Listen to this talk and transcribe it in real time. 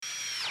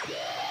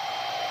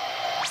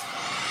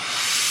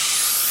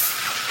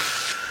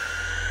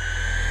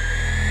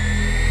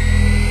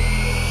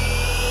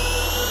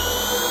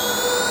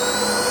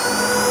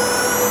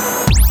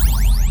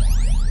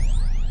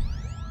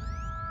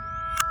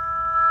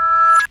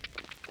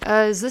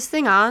Is this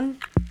thing on?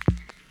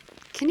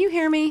 Can you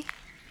hear me?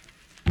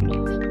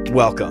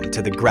 Welcome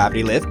to the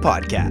Gravity Lift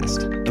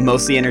podcast, a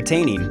mostly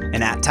entertaining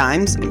and at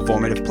times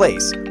informative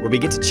place where we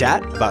get to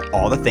chat about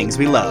all the things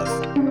we love.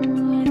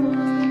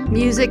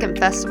 Music and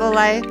festival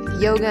life,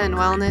 yoga and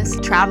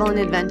wellness, travel and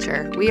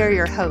adventure. We are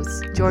your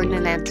hosts, Jordan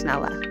and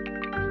Antonella.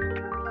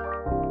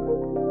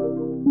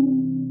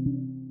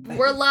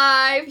 We're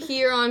live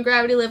here on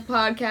Gravity Lift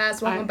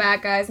Podcast. Welcome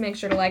back, guys. Make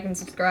sure to like and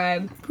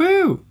subscribe.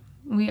 Woo!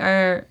 We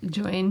are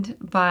joined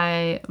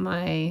by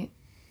my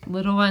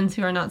little ones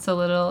who are not so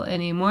little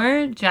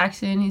anymore.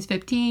 Jackson, who's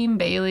 15,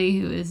 Bailey,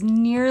 who is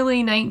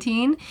nearly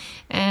 19,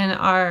 and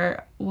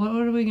our, what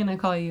are we going to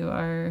call you?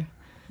 Our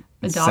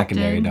adopted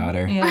secondary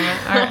daughter.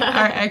 Yeah,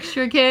 our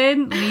extra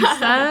kid,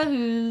 Lisa,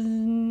 who's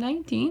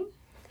 19.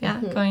 Yeah,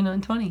 going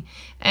on 20.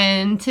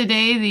 And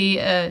today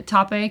the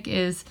topic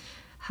is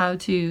how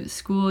to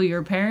school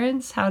your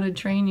parents, how to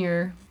train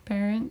your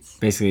parents.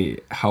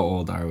 Basically, how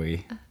old are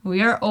we?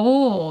 We are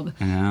old.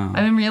 I know.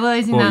 I've been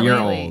realizing that you're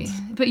lately.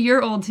 old. But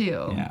you're old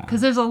too. Yeah.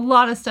 Because there's a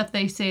lot of stuff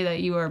they say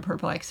that you are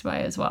perplexed by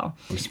as well.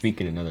 We're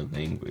speaking another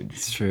language.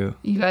 It's true.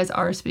 You guys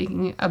are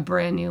speaking a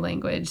brand new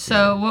language.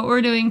 So what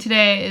we're doing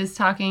today is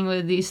talking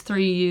with these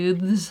three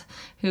youths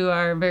who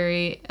are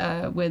very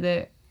with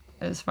it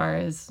as far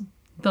as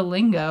the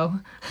lingo.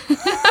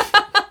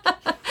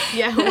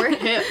 Yeah, we're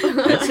hip.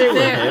 I'd say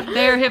we're hip.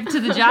 They're hip to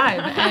the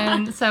jive.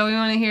 And so we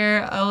want to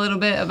hear a little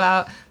bit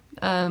about,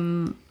 I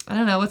don't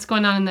know, what's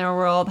going on in their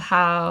world,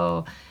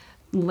 how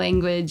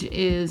language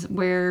is,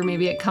 where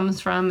maybe it comes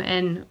from,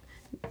 and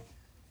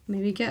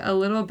maybe get a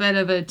little bit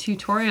of a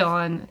tutorial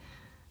on,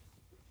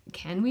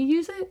 can we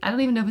use it? I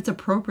don't even know if it's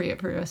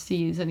appropriate for us to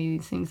use any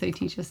of these things they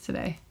teach us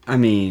today. I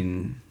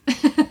mean,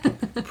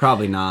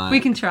 probably not. We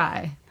can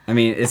try. I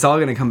mean, it's all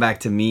going to come back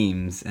to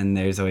memes, and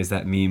there's always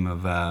that meme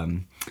of,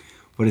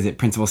 what is it,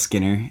 Principal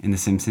Skinner in The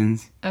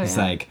Simpsons? Oh, it's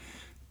yeah. like,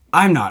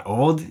 I'm not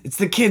old, it's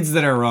the kids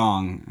that are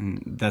wrong.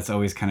 And that's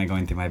always kind of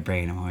going through my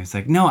brain. I'm always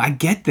like, no, I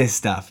get this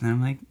stuff. And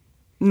I'm like,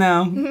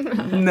 no,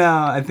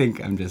 I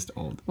think I'm just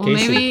old. Well,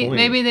 Case in point.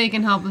 maybe they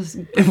can help us.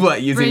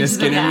 What, using Bridge a the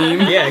Skinner gap.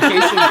 meme? Yeah,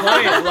 case in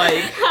point,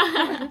 like,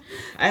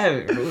 I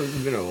haven't,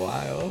 it's been a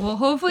while. Well,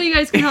 hopefully you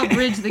guys can help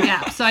bridge the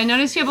gap. So I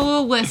noticed you have a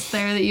little list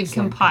there that you've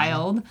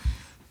compiled.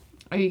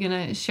 Are you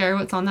going to share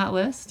what's on that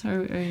list?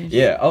 Or you just...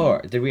 Yeah, oh,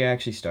 did we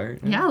actually start?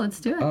 Yeah, let's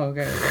do it. Oh,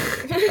 okay. I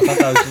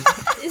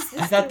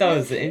thought that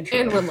was the intro.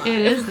 And we're live. It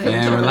is there.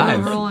 And we're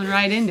live. We're rolling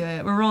right into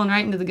it. We're rolling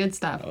right into the good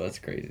stuff. Oh, that's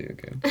crazy,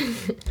 okay.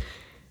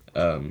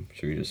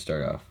 Should we just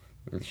start off?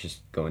 We're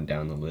just going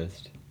down the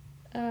list.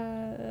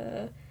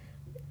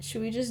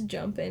 Should we just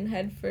jump in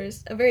head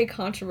first? A very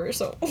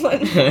controversial one.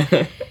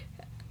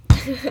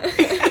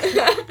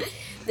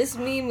 This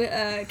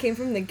meme came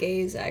from the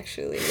gays,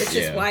 actually, which is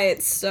Yeah. why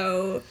it's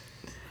so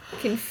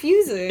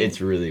confusing.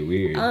 It's really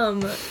weird.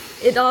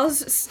 It all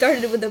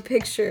started with a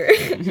picture,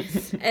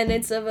 and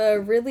it's of a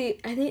really,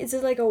 I think it's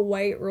like a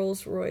white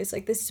Rolls Royce,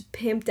 like this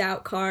pimped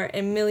out car,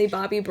 and Millie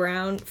Bobby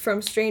Brown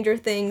from Stranger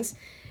Things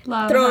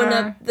Love throwing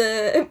her. up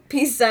the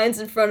peace signs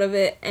in front of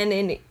it, and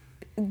in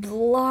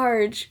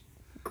large,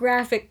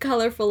 graphic,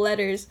 colorful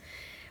letters,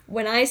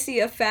 when I see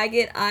a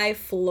faggot, I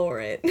floor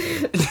it.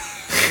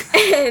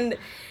 And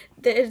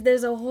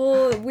there's a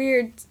whole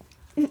weird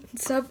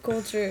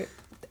subculture,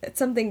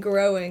 something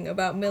growing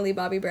about Millie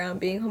Bobby Brown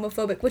being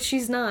homophobic, which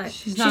she's not.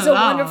 She's not a at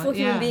all, wonderful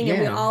human yeah. being, and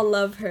we Yeah. all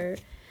love her.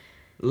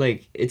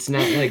 Like, it's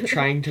not, like,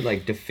 trying to,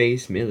 like,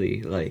 deface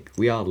Millie. Like,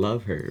 we all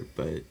love her,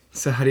 but...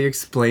 So how do you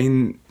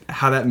explain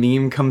how that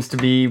meme comes to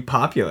be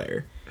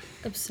popular?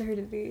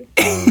 Absurdity.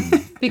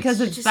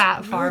 Because it's just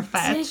that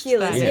far-fetched.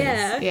 ridiculous, that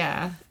yeah.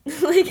 Yeah.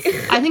 Like,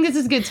 I think this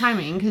is good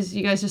timing because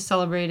you guys just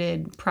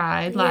celebrated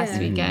Pride last Yeah.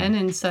 weekend,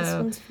 and this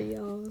so one's for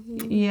y'all.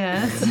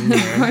 yes,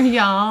 for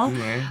y'all.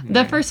 Yeah.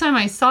 The first time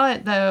I saw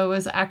it though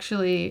was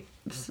actually,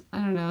 I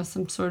don't know,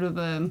 some sort of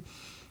a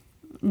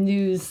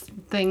news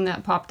thing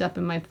that popped up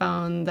in my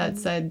phone that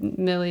said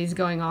Millie's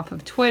going off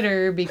of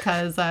Twitter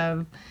because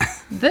of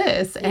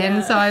this.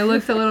 And so I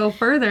looked a little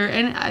further,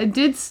 and it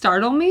did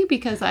startle me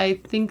because I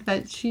think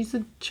that she's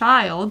a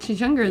child. She's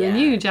younger than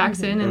Yeah. you,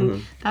 Jackson,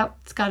 and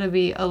that's got to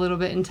be a little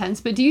bit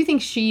intense. But do you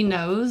think she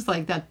knows,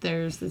 like, that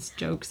there's this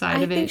joke side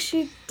I of think it?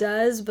 she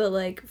does, but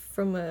like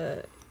from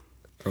a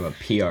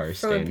PR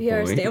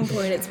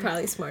standpoint. it's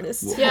probably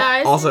smartest. Yeah,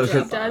 I Also, think she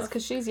cause- does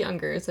because she's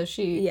younger, so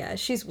she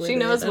She's with she it,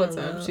 knows I what's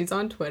don't up. know. She's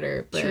on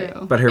Twitter, but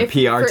True. But her If-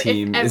 PR if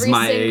team is every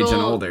my age and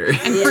single- older.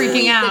 I'm freaking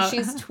tweet out. that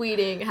she's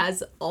tweeting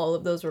has all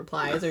of those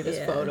replies or just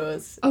Yeah.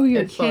 photos. Oh,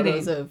 you're and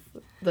photos kidding. of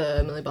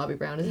the Millie Bobby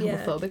Brown is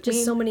homophobic. just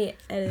meme. so many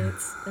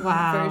edits and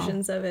Wow.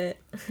 versions of it.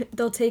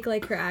 They'll take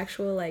like her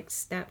actual like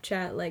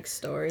Snapchat like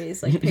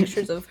stories, like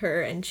pictures of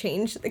her, and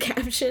change the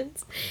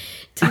captions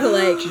to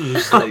like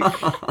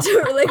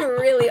to like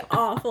really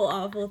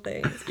awful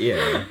things.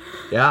 Yeah.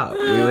 Yeah, we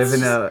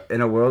live in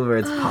a world where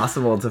it's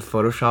possible to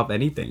Photoshop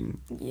anything.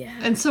 Yeah.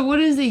 And so what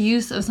is the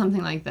use of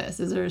something like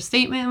this? Is there a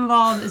statement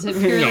involved? Is it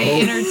purely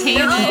No.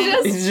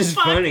 entertainment? It's just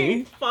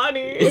funny. funny.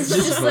 It's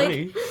just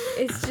funny. like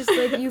it's just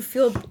like you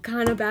feel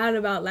kind of bad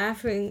about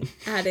laughing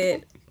at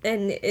it,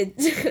 and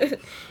it's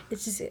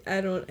just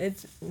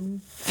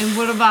And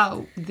what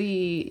about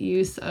the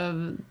use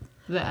of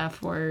the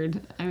F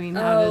word? I mean,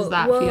 how does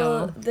that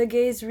feel? The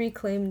gays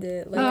reclaimed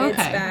it. Like, Oh, it's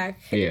okay. back.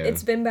 Yeah.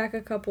 It's been back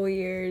a couple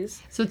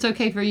years. So it's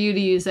okay for you to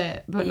use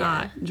it, but Yeah.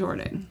 not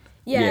Jordan.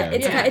 Yeah, Yeah.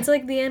 it's Yeah. it's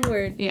like the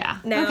N-word Yeah.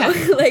 now,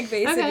 Okay. like,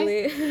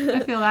 basically. I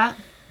feel that.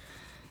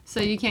 So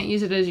you can't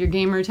use it as your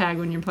gamer tag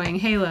when you're playing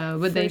Halo,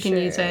 but they For can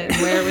use sure. it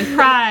and wear it with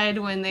pride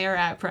when they are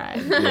at Pride.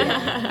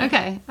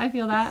 Okay, I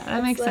feel that.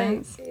 That makes Like,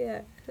 sense.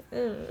 yeah.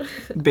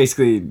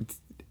 Basically,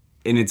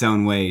 in its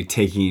own way,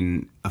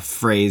 taking a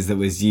phrase that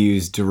was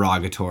used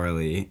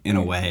derogatorily in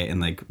a way and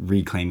like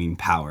reclaiming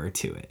power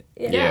to it.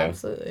 Yeah,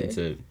 absolutely. It's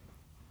a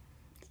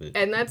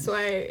And that's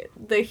why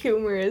the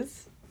humor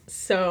is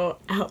so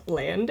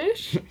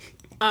outlandish.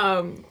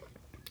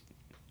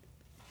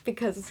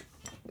 Because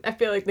I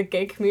feel like the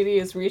gay community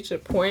has reached a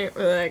point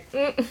where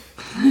they're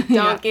like,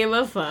 don't give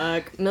a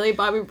fuck. Millie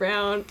Bobby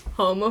Brown,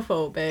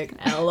 homophobic,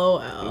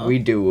 LOL. we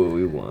do what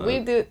we want. We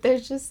do.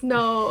 There's just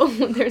no.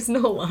 There's no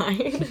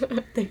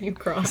line that you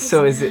cross.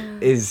 So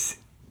is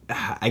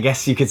I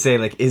guess you could say,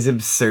 like, is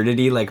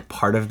absurdity like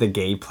part of the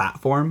gay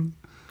platform?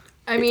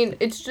 I mean,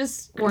 it's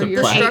just Or the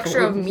your structure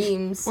of platform.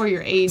 memes. Or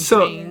your age So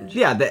range.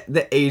 yeah,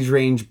 the age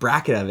range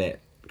bracket of it.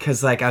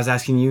 Because like I was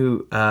asking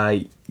you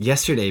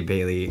yesterday,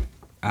 Bailey.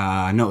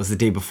 No, it was the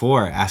day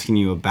before, asking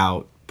you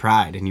about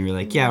Pride, and you were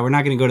like, "Yeah, we're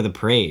not going to go to the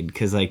parade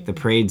because like the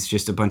parade's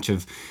just a bunch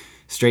of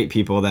straight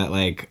people that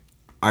like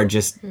are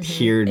just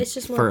here It's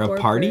just more for a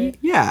party." corporate.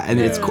 Yeah, and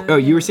it's oh,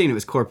 you were saying it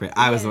was corporate.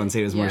 I was the one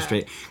saying it was more Yeah.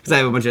 straight because I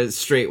have a bunch of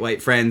straight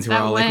white friends who are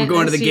That all like, "We're went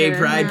going to the this gay year.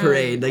 Pride Yeah.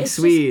 parade." Like, It's just-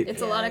 sweet.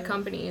 It's a lot of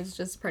companies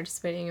just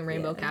participating in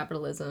rainbow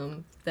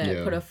capitalism that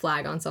Yeah. put a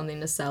flag on something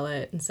to sell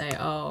it and say,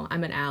 "Oh,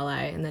 I'm an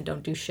ally," and then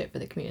don't do shit for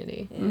the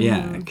community.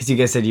 Yeah, because you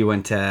guys said you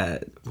went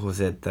to, what was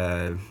it,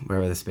 the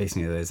wherever the Space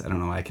Needle is. I don't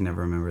know why I can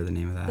never remember the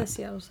name of that. The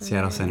Seattle Center.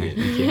 Seattle Center.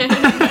 Thank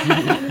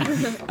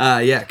you.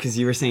 Yeah, because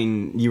you were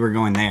saying you were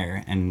going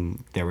there,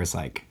 and there was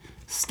like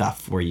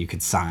stuff where you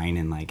could sign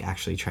and like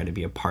actually try to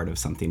be a part of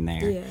something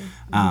there.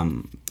 Yeah.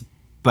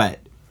 But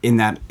in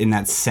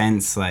that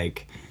sense,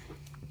 like,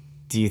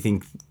 do you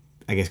think?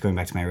 I guess going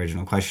back to my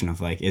original question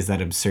of like, is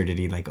that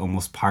absurdity like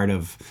almost part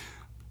of?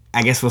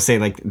 I guess we'll say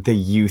like the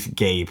youth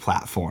gay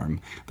platform,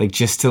 like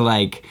just to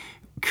like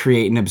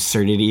create an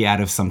absurdity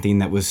out of something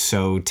that was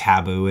so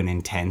taboo and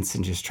intense,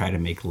 and just try to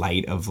make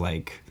light of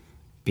like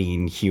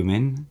being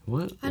human.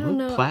 What? I don't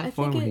know, I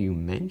platform think are it- you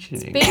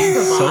mentioning? Being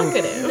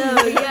provocative.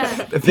 No,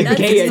 yeah. The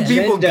gay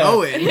people agenda.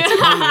 going.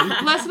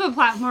 Less of a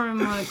platform and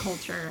more the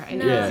culture. I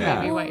know Yeah. is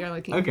maybe what you're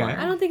looking Okay. for.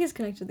 I don't think it's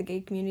connected to the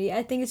gay community.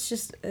 I think it's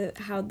just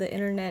how the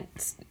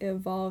internet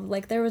evolved.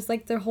 Like, there was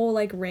like their whole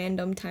like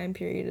random time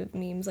period of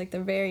memes, like the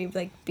very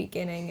like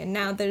beginning, and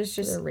now there's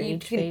just The you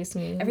rage can- face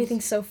memes.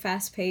 Everything's so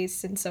fast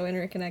paced and so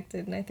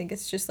interconnected, and I think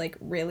it's just like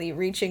really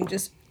reaching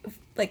just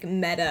like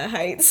meta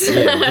heights.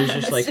 Yeah, there's just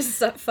It's like just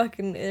so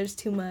fucking. There's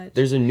too much.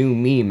 there's a new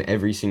meme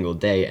every single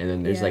day, and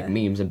then there's like Yeah.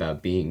 memes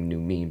about being new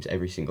memes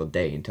every single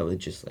day until it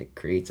just like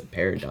creates a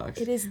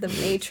paradox. It is the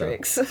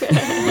Matrix.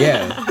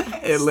 Yeah,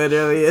 It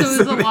literally is.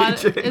 So is the a lot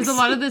Matrix. is a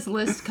lot of this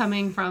list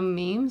coming from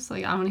memes?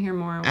 Like I want to hear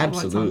more.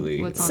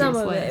 Absolutely. What's on Some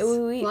this of list?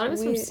 it. A lot of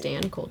it's from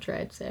Stan culture,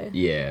 I'd say.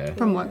 yeah.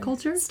 From what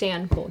culture?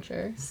 Stan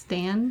culture.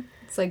 Stan.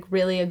 It's like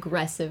really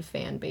aggressive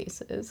fan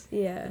bases.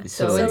 Yeah.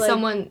 So, So, when like-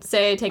 someone,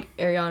 say, take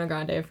Ariana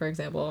Grande, for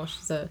example,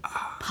 she's a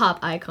pop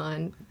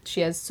icon.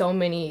 She has so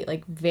many,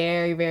 like,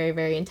 very, very,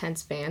 very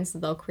intense fans that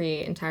they'll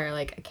create entire,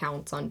 like,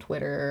 accounts on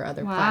Twitter or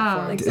other Wow.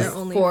 platforms Like, they're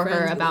only for friends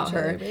her, with about each her.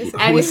 other,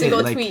 basically. Every Was it,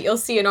 single like- tweet, you'll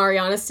see an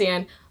Ariana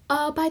stan.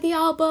 Buy the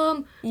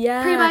album.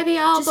 Yeah. Pre-buy the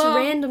album. Just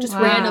random. Just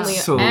Wow. randomly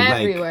So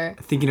everywhere.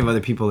 like thinking of other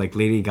people, like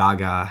Lady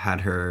Gaga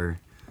had her,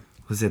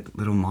 was it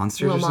Little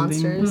Monsters Little or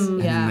something? Monsters,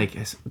 And yeah.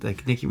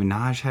 like Nicki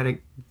Minaj had a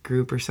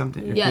group or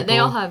something. or Yeah, they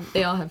people. all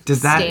have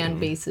Does that- stan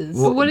bases.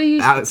 Well, what are you-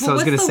 so I what's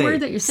was gonna the say word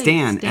that you're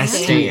saying? Stan,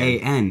 Stan?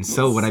 STAN.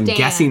 So what I'm Stan.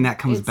 guessing that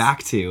comes It's-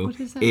 back to What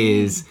does that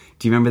is,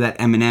 do you remember that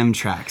Eminem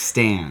track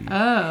Stan?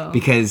 Oh.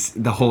 Because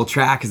the whole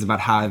track is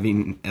about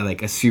having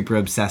like a super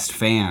obsessed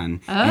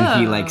fan, and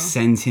he Oh. like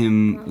sends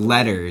him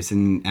letters,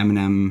 and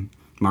Eminem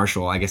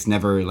Marshall, I guess,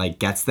 never like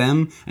gets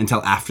them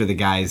until after the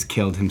guy's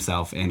killed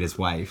himself and his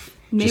wife.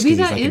 just 'cause Maybe he's,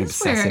 that like, an is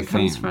where it obsessive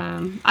comes fan.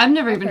 from. I've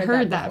never even heard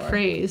heard that that before.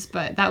 phrase,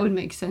 but that would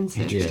make sense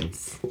if Yeah.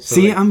 it's. So,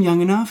 See, like, I'm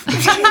young enough.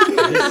 this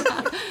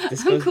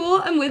I'm goes-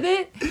 cool. I'm with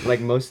it.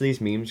 like most of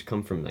these memes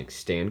come from like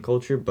stan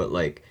culture, but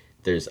like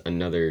there's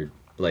another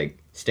like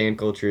stan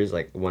culture is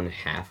like one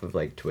half of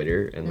like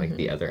Twitter, and like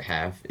the other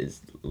half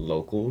is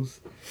locals,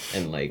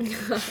 and like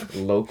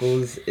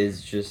locals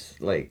is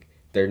just like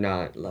they're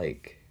not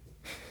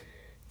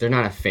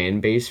a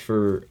fan base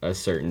for a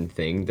certain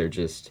thing. They're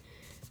just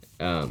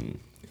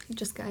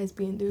Just guys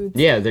being dudes.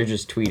 yeah, they're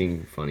just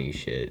tweeting funny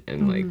shit,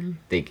 and like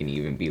they can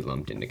even be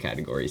lumped into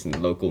categories,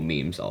 and local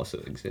memes also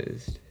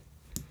exist.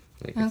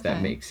 Like if that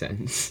Okay. makes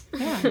sense.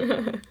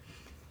 Yeah.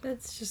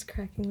 That's just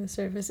cracking the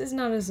surface. It's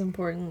not as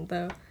important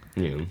though.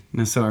 Yeah.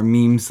 No, so are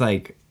memes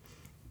like,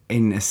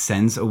 in a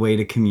sense, a way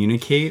to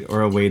communicate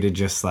or a way to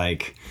just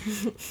like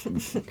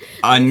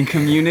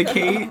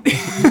uncommunicate?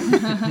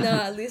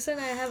 No, Lisa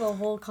and I have a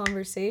whole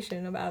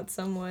conversation about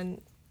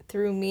someone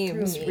through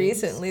memes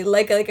recently,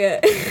 like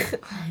a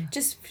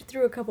just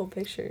through a couple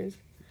pictures.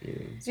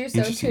 So you're so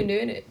Interesting.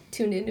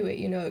 tuned into it,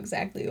 you know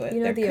exactly what You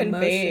know they're the emotion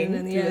conveying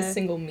and through yeah. a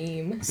single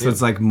meme. So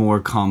it's like more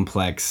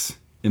complex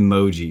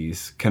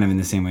emojis, kind of in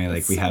the same way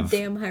like we Some have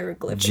damn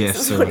hieroglyphics. GIFs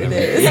is or what it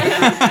whatever. is.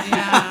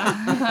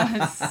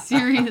 Yeah.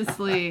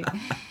 Seriously.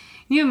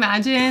 Can you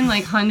imagine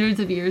like hundreds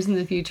of years in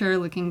the future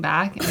looking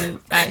back and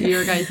at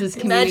your guys'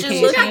 Imagine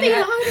communication? looking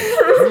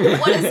at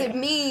What does it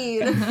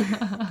mean?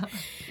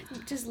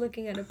 just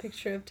looking at a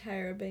picture of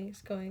Tyra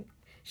Banks going,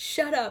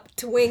 "Shut up,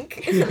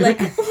 twink." Like,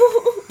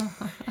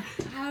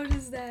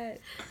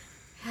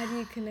 how do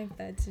you connect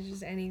that to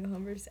just any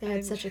conversation?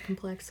 It's such a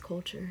complex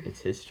culture.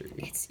 It's history.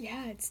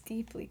 It's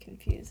deeply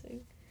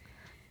confusing.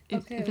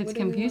 If Okay, it's what do we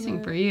confusing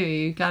wanna- for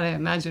you gotta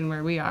imagine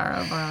where we are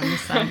over on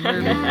this side. We're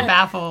Yeah.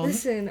 baffled.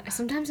 Listen,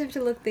 sometimes I have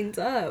to look things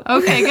up.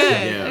 Okay, good.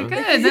 Yeah.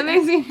 Good. That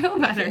makes me feel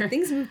better.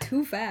 Things move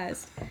too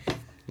fast.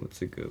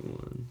 What's a good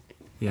one?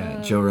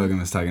 Yeah, Joe Rogan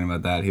was talking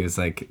about that. He was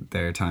like,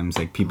 there are times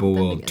like people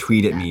them will to get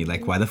tweet at some me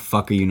like, why the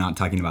fuck are you not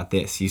talking about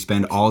this? You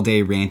spend all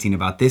day ranting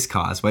about this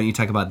cause. Why don't you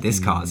talk about this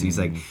cause? And he's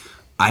like,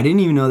 I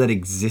didn't even know that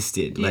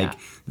existed. Yeah. Like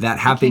that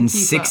happened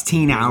keep up.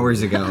 16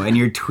 hours ago and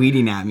you're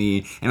tweeting at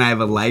me and I have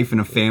a life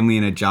and a family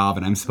and a job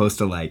and I'm supposed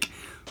to like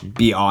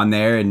be on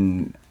there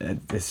and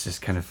it's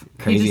just kind of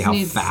He crazy just how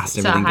needs fast to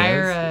everything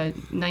hire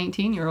goes. a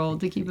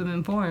 19-year-old to keep him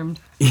informed.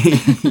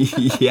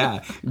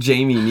 Yeah,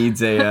 Jamie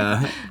needs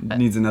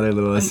needs another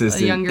little A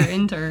assistant. younger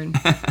intern.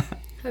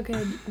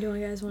 Okay, do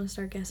you guys want to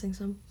start guessing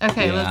some?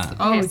 Okay, Yeah. let's.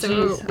 Oh, Okay, so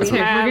jeez. we Okay,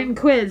 have- we're getting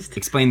quizzed.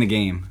 Explain the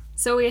game.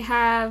 So we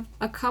have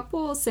a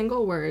couple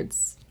single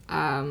words,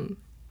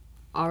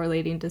 all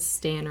relating to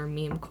stan or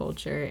meme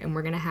culture, and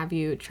we're gonna have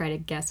you try to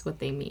guess what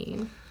they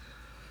mean.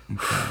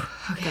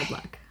 Good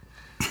luck.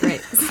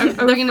 Right.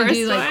 Are we gonna first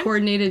do like one?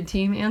 coordinated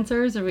team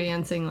answers? Or are we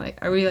answering like?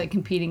 Are we like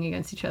competing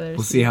against each other?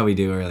 We'll see how we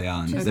do early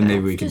on. Then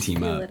maybe we can Just team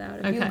feel up. it out.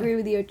 If you Okay. agree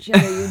with each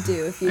other, you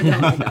do. If you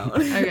don't, you don't.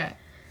 Do Okay.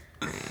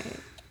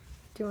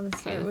 you want to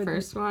start Okay, the with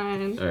first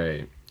one. All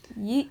right.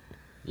 yeet?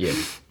 Yeah.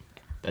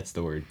 That's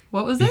the word.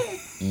 What was it?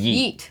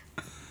 Yeet.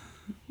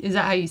 Is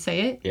that how you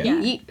say it? Yeah.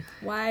 Yeet.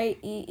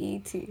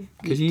 YEET.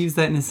 Could you use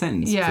that in a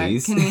sentence, Yeah.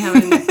 please? Can we have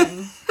it in a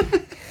sentence?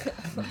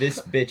 This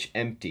bitch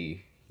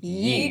empty.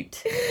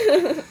 Yeet.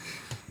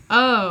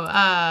 Oh,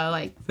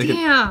 like Like a-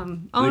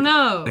 damn. Oh like-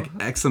 no. Like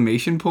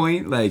exclamation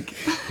point, like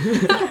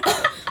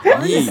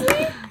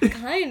Honestly,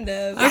 kind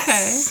of.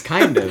 Okay.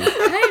 Kind of.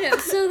 Kind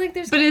of. So like,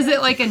 there's. But is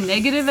it like a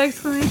negative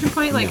exclamation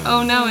point? Like,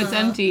 oh no, it's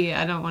empty.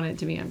 I don't want it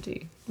to be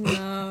empty.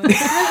 No.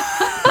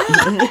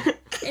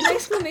 An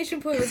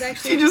exclamation point was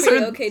actually she just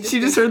pretty heard okay. she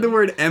just heard the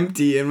word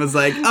empty and was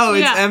like, "Oh,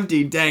 it's Yeah.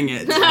 empty. Dang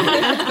it."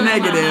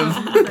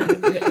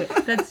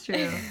 Negative. That's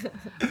true.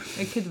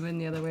 It could have been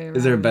the other way around.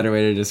 Is there a better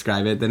way to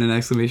describe it than an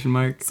exclamation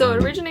mark? So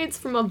it originates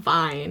from a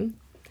vine,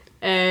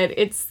 and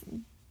it's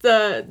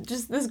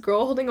just this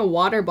girl holding a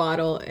water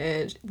bottle,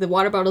 and the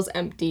water bottle's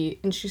empty,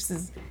 and she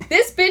says,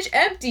 "This bitch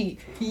empty,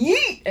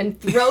 yeet," and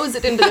throws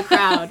it into the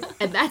crowd,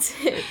 and that's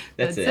it.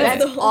 That's it.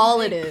 That's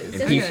all it is.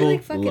 Does People she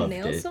like fucking loved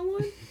nail it.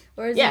 someone?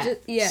 Or is Yeah.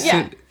 it just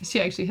Yeah.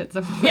 She actually hit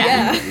someone.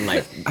 Yeah.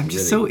 Like, I'm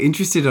just really- so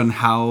interested on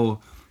how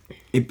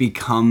it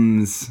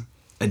becomes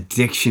a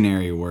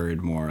dictionary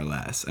word, more or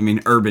less. I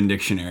mean, Urban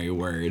Dictionary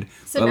word,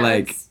 So but now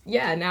like,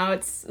 now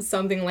it's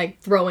something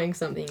like throwing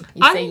something.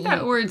 You I say think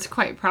that yeet. word's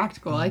quite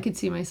practical. I could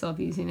see myself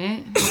using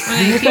it when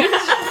I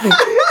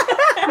teach.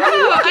 No,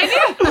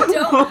 I do.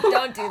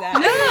 don't do that.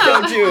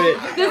 Don't do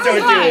it. This Don't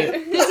is do why.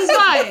 it. This is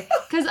why.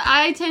 Because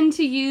I tend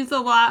to use a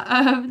lot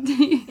of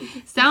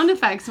sound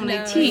effects when I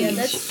No, teach, yeah,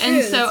 that's and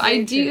true, so that's I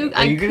very do. true. Are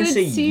I you gonna could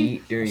say see.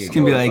 yeet during your it's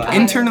gonna be like Fire,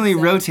 internally so-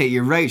 rotate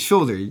your right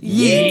shoulder.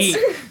 Yeet.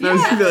 And I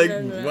was gonna be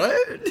like, no.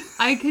 what?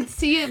 I could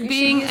see it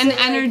being use an it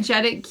like-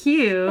 energetic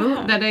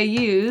cue that I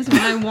use when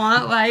I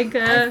want like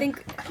a. I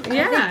think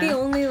Yeah. the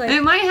only like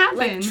it might happen.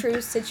 like true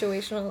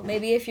situational,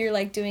 maybe if you're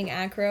like doing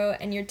acro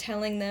and you're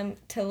telling them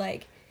to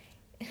like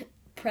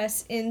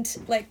press into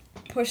like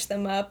push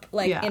them up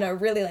like Yeah. in a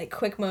really like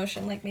quick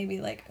motion, like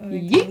maybe like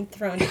Yeet. being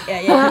thrown.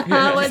 Yeah. Just,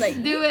 Let's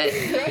like, do it.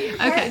 Okay.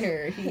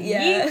 Partner.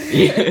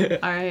 Yeah.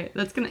 All right.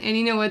 That's gonna. And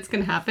you know what's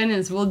gonna happen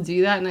is we'll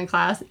do that in a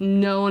class.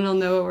 No one will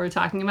know what we're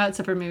talking about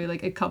except for maybe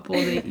like a couple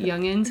of the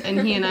youngins, and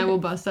he and I will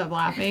bust up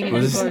laughing. And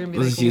We'll people just, are gonna be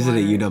we'll like, just use it at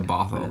 "What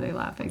UW are they Bothell.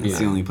 laughing It's about?"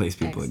 the only place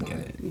people would get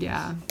it.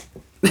 Yeah.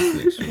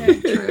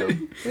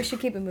 True. We should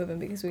keep it moving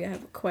because we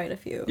have quite a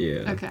few.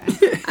 Yeah. Okay.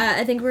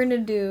 I think we're gonna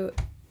do.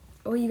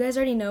 Well, you guys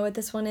already know what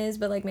this one is,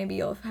 but like maybe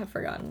you'll have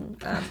forgotten.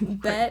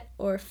 Bet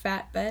or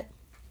fat bet.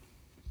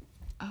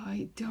 Oh,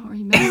 I don't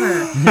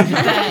remember.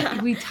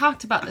 Bet. We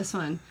talked about this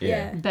one.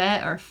 Yeah.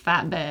 Bet or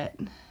fat bet.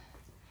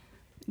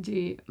 Do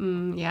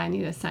you, yeah, I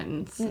need a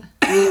sentence.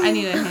 I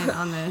need a hint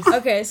on this.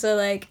 Okay, so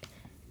like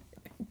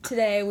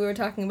today we were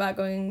talking about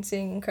going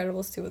seeing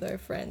Incredibles 2 with our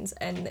friends,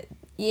 and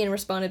Ian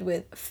responded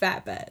with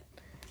fat bet.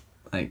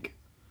 Like,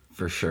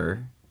 for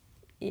sure.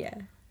 Yeah.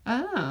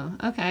 Oh,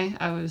 okay.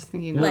 I was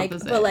thinking the Like,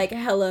 opposite. but like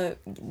hella,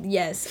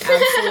 yes,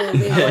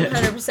 absolutely,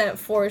 100%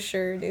 for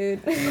sure,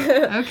 dude.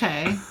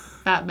 Okay.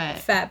 Fat bet.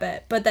 Fat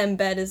bet. But then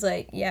bet is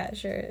like, yeah,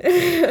 sure.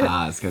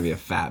 It's gonna be a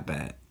fat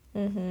bet.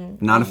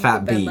 Not a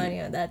fat Bet beat.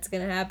 money on that's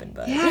gonna happen,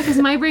 but Yeah, because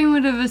my brain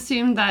would have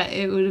assumed that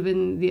it would have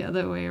been the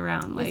other way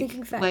around. Like,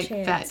 thinking fat like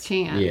chance. fat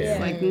chance. Yeah.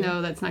 Like,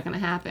 no, that's not going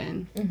to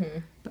happen.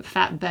 But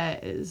fat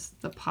bet is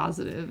the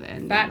positive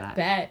end of Fat that.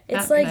 bet.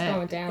 It's Fat like bet.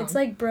 Going down. it's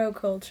like bro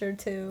culture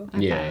too.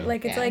 Okay. Yeah.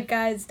 Like it's Yeah. like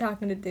guys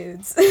talking to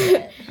dudes.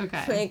 Okay.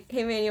 Like,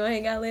 hey man, you wanna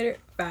hang out later?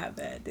 Fat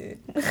bet, dude.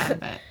 Fat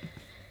bet.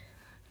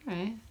 All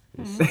right.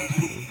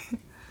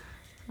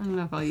 I don't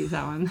know if I'll use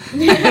that one.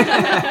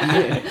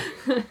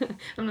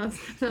 I'm not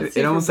It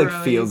super almost like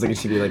bro-y. feels like it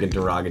should be like a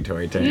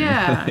derogatory term.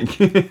 Yeah. Like,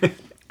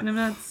 And I'm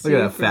not look super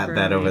at that fat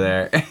bet over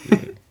bro-y.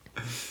 there.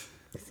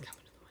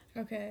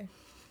 Okay.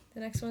 The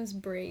next one is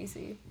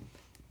brazy.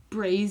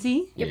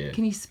 Brazy? Yeah.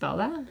 Can you spell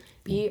that?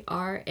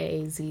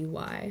 BRAZY.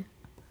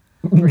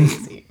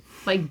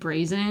 Like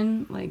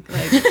brazen? Like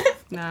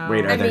no.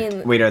 Wait, I are there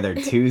mean- are there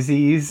two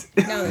Z's?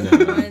 No,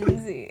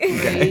 onesie.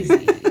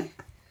 Brazy.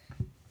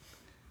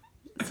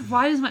 So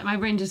why does my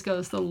brain just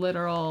goes the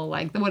literal,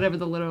 like whatever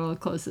the literal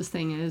closest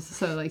thing is?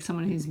 So like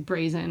someone who's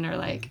brazen or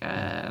like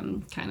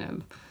kind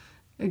of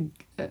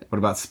What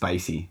about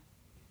spicy?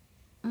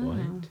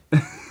 What?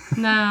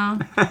 no.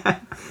 I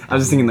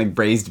was just thinking like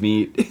braised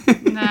meat.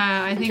 No,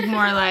 I think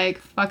more like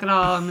fuck it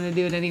all, I'm gonna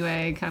do it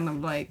anyway, kind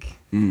of like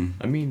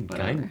I mean,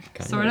 whatever.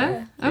 kind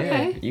Sorta? Yeah,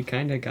 Okay. you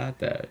kind of got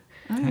that.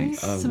 Alright.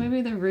 So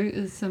maybe the root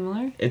is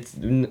similar. It's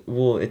it's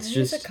It's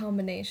just just a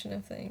combination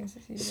of things.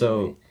 It's usually-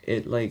 so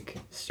it like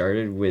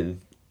started with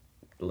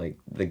like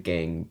the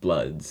gang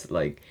Bloods.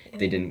 Like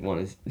they didn't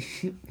want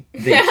to.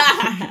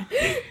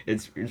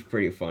 It's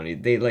pretty funny.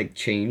 They like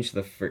changed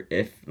the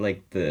if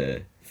like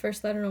the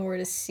first letter in a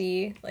word is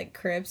C, like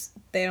Crips.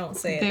 They don't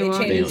say it. They They,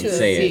 won't. change they it don't to a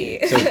say C.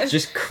 it. So it's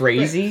just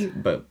crazy,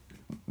 but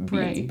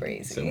Brazy.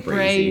 Brazy. So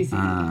Brazy. brazy.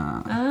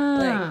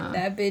 Like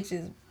that bitch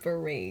is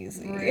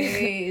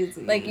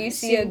brazy. Like you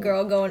see a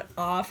girl going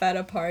off at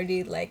a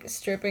party, like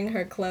stripping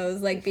her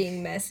clothes, like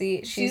being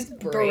messy. She's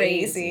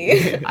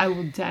brazy. I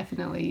will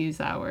definitely use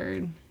that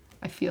word.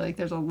 I feel like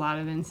there's a lot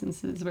of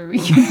instances where we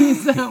can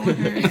use that word.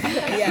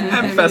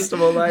 Yeah.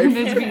 Festival life.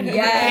 It's been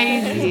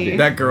Yeah. crazy.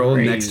 That girl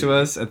Crazy. next to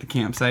us at the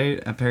campsite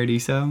at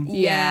Paradiso.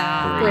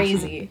 Yeah.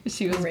 Crazy.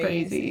 She was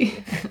Crazy.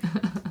 crazy.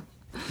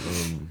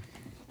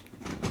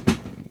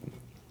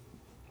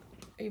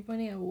 Are you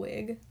pointing at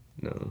wig?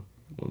 No,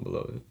 one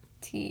below it.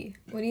 T.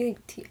 What do you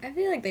think T? I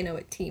feel like they know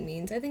what T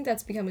means. I think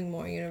that's becoming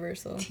more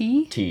universal.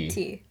 T? T.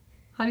 T.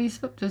 How do you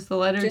spell just the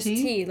letter Just T?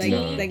 T. Like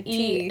No. like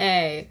T.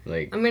 EA.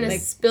 Like I'm gonna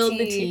Like spill the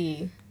tea.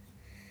 tea.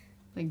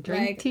 Like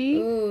drink Like, tea?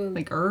 ooh.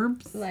 Like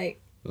herbs?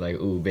 Like like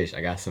ooh bitch,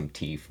 I got some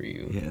tea for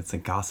you. Yeah, it's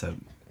like gossip.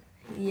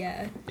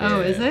 yeah. Oh,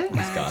 Yeah, is it?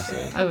 It's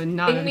gossip. I would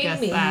not Bing, have bing,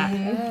 guessed bing.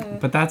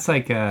 that. But that's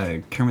like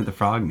a Kermit the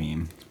Frog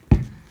meme.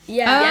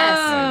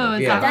 Yeah. Oh,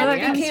 is Yeah. that where That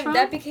that comes became from?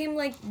 that became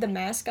like the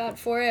mascot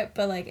for it,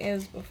 but like it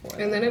was before.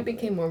 And then that. it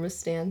became more of a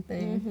Stan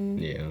thing.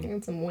 Yeah.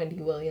 And some Wendy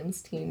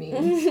Williams teaming.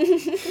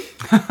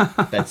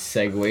 That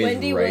segues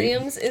Wendy right.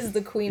 Williams is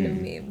the queen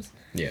of memes.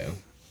 Yeah.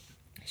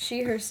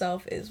 She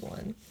herself is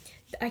one.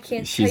 I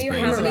can't She's tell you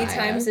how crazy. many Mariah.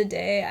 times a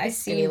day I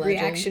Skinny see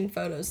legend. reaction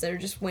photos that are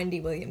just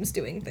Wendy Williams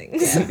doing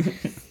things.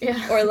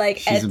 Yeah. Or like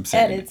She's absurd.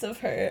 edits of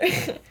her.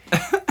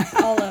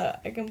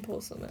 I can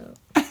pull some out.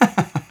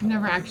 I've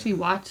never actually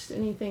watched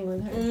anything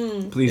with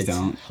her. Please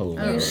don't. You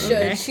Hilarious. should.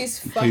 Okay. She's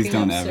fucking Please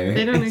don't absurd. ever.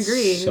 They don't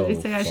agree. So They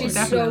say I should She's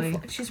funny.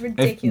 definitely. she's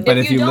ridiculous. But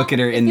if you look at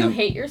her in if you the-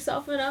 hate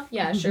yourself enough,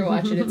 yeah, sure,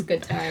 watch it. It's a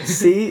good time.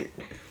 See,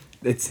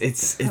 it's bad,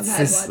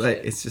 this watch like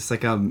it. it's just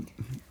like a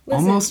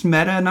almost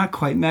meta, not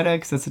quite meta,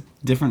 because that's a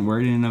different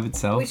word in and of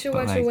itself. We should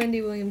but, watch a like,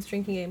 Wendy Williams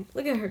drinking game.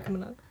 Look at her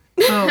coming up.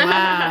 Oh,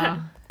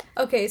 wow.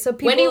 Okay, so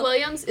people. Wendy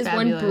Williams is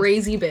Fabulous. one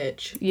brazy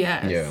bitch.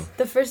 Yes. Yeah.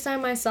 The first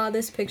time I saw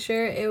this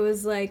picture, it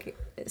was like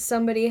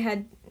somebody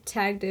had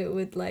tagged it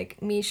with like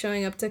me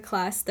showing up to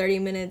class 30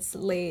 minutes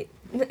late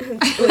with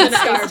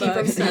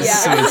Starbucks. So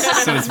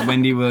Yeah. it's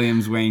Wendy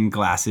Williams wearing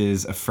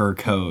glasses, a fur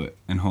coat,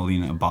 and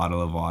holding a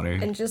bottle of water.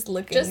 And just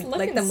looking Just like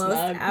looking the most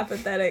smug.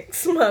 apathetic,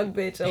 smug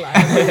bitch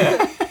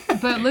alive.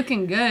 But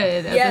looking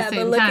good at Yeah, the same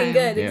but looking time.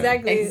 good, Yeah.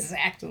 exactly.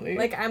 Exactly.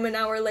 Like I'm an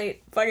hour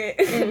late. Fuck it.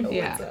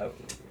 Yeah. What's up?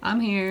 I'm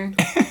here.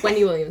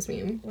 Wendy Williams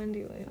meme.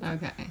 Wendy Williams.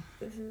 Okay.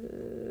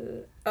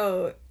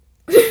 Oh.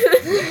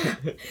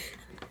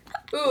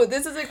 Ooh,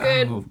 this is a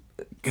good. Oh,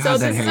 God, so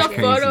that this is hair's a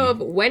crazy. photo of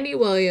Wendy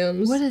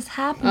Williams. What is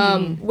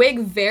happening? Wig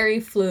very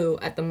flu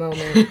at the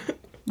moment.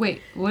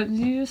 Wait, what did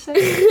you just say?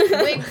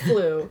 Wig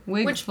flu.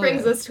 Wig which flu.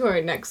 brings us to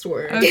our next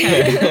word.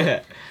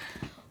 Okay.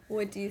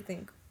 What do you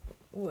think?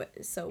 What?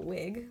 So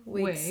wig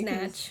Wig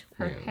snatch, is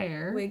her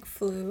hair. wig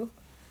flu.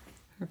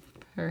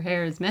 Her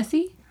hair is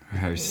messy. Her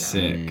hair's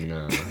sick.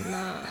 No.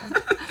 Nah.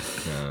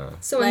 No.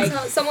 So when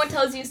Like- someone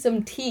tells you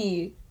some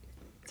tea,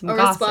 Some a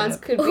gossip. response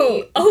could Oh,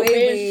 be, "Oh,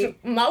 baby.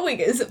 bitch, my wig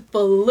is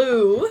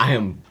blue." I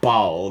am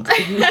bald.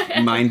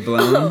 Mind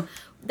blown.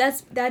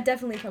 that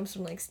definitely comes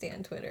from like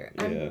Stan Twitter.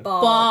 Yeah. I'm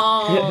bald.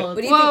 Bald. What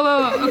do you Whoa, think?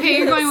 whoa, whoa. Okay,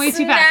 you're going way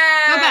too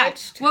fast. Go back.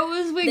 Snatched. What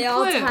was wig They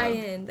all flu? tie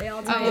in. They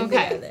all tie Oh, in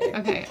okay. together.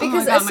 Okay. Because oh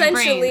my God, my brain.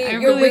 essentially, I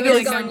your really, wig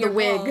really is on don't- your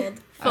wig.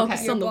 wig.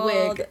 Focus You're on the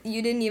bald. wig.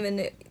 You didn't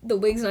even. The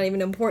wig's not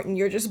even important.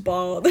 You're just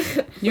bald.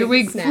 Your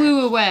wig snatched.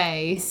 flew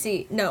away.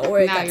 See, no, or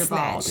it Now got you're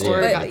bald. snatched. Or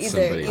it but got either,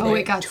 somebody, either. Oh,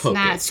 it got took it.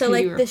 snatched So because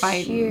like you were the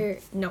fighting. sheer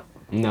no.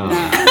 No.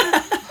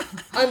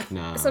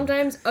 No.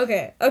 Sometimes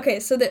okay.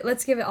 So that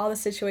let's give it all the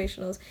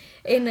situationals.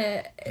 In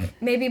a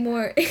maybe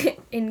more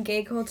in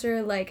gay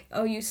culture, like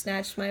oh you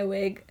snatched my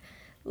wig,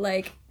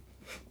 like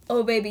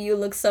oh baby you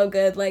look so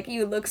good, like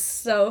you look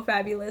so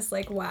fabulous,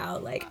 like wow,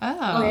 like Oh.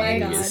 oh my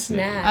Wig god, is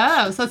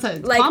Snatch. Oh, so it's a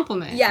like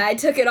compliment. yeah I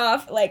took it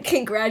off, like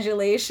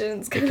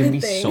congratulations It kind can of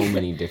be thing. so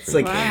many It's different.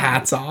 like Wow.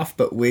 hats off,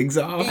 but wigs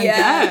off.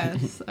 Yeah.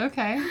 Yes.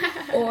 Okay.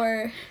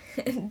 Or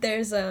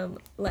there's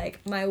like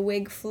my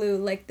wig flew,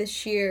 like the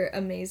sheer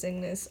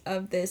amazingness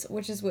of this,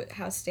 which is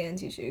how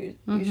stands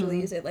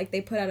usually use it. Like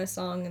they put out a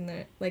song and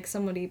they're like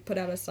somebody put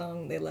out a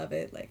song, they love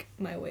it, like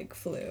my wig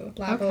flew.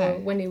 Laugh Okay. a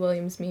Wendy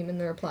Williams meme in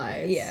the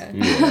replies. Yeah.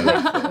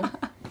 Yeah.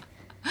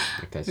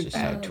 Like, that's just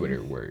how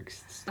Twitter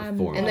works. It's the I'm-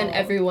 format. And then Bald.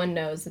 everyone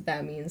knows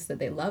that means that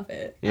they love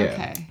it. Yeah.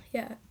 Okay.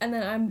 Yeah, and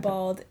then I'm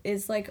bald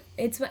is like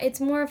it's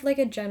more of like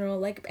a general,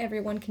 like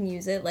everyone can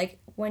use it. Like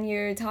when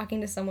you're talking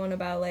to someone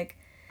about like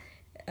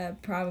a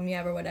problem you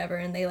have or whatever,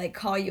 and they like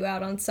call you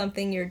out on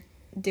something you're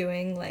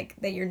doing like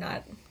that you're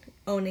not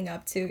owning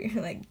up to,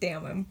 you're like,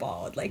 damn, I'm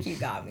bald. Like you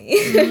got me.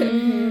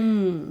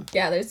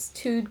 Yeah, there's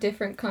two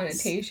different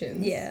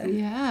connotations. Yeah.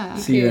 Yeah.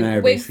 So you and I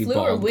are Wig basically flew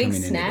or bald wig coming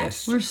into snatched?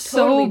 this. We're so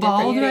Totally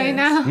bald different right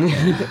now.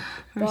 things.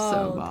 We're so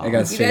Bald. bald. I got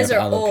You straight guys are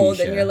up old,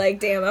 and alopecia. you're like,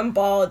 damn, I'm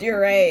bald. You're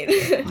right.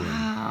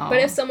 Wow. But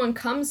if someone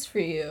comes for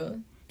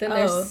you, then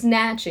they're Oh.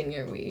 snatching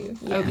your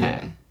weave.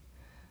 Okay.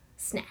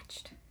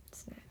 Snatched.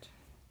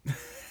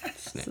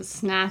 So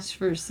snatch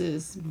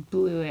versus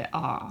blew it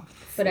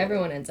off. But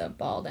everyone ends up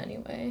bald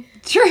anyway.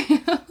 True.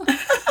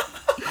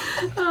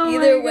 Oh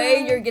Either my way,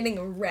 God. you're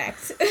getting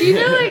wrecked. Do you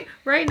know, like,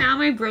 right now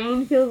my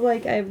brain feels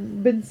like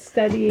I've been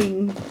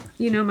studying,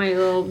 you know, my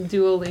little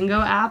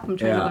Duolingo app. I'm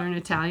trying to Yeah. learn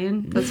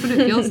Italian. That's what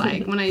it feels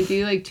like. When I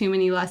do, like, too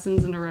many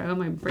lessons in a row,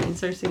 my brain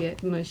starts to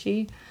get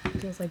mushy.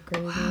 Feels like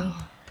gravy. I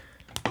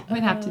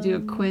might have to do a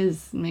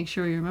quiz and make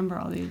sure we remember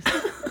all these.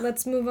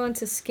 Let's move on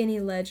to Skinny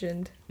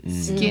Legend.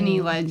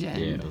 Skinny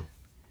Legend.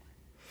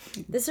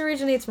 Yeah. This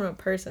originates from a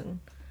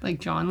person. Like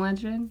John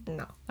Legend?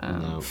 No. Oh.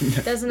 No.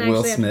 Doesn't Will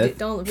actually have to Smith?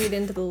 don't read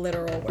into the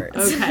literal words.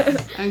 Okay.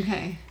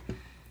 Okay.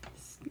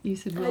 You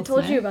said Will I told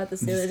Smith? you about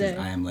this the other Just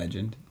 'cause day. I am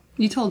legend.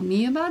 You told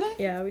me about it?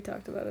 Yeah, we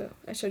talked about it.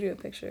 I showed you a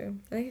picture.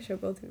 I think I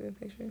showed both of you a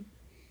picture.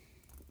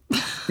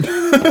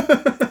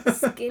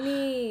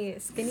 Skinny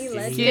legend.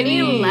 Skinny.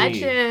 Skinny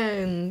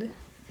legend.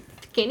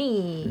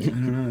 Skinny. I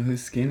don't know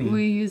who's skinny.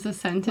 We use a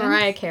sentence?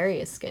 Mariah Carey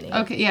is skinny.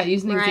 Okay, yeah,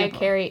 use an Mariah example.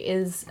 Carey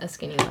is a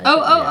skinny legend.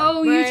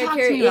 Oh, you Mariah talked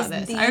Carey to me about is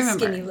this. the I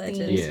remember. skinny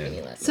legend. Yeah.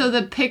 Skinny legend. So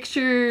the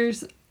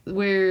pictures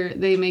where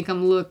they make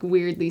them look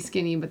weirdly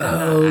skinny, but they're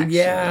Oh, not actually.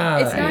 yeah.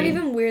 It's not Right.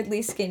 even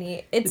weirdly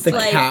skinny. It's The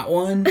like cat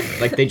one?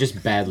 Like they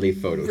just badly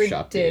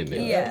photoshopped the image.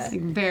 Ridiculous. yeah.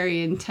 Like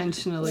very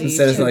intentionally.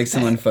 Instead of like changed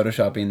someone it.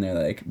 photoshopping their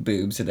like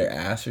boobs or their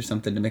ass or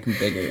something to make them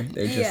bigger,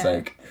 they're just Yeah.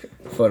 like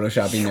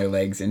photoshopping their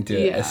legs into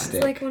Yeah. a It's stick.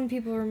 It's like when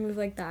people remove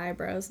like the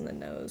eyebrows and the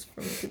nose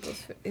from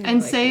people's.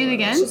 And say it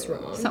again. That's just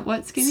wrong. So,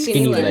 what skinny?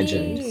 Skinny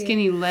legend.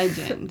 Skinny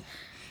legend.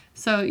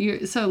 So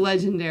you're so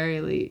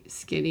legendarily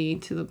skinny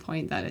to the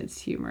point that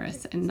it's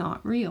humorous and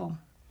not real.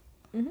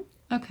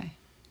 Okay,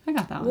 I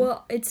got that one.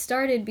 Well, it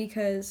started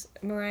because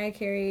Mariah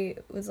Carey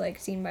was like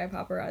seen by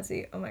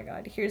paparazzi. Oh my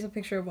God! Here's a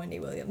picture of Wendy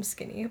Williams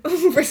skinny.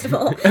 First of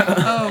all,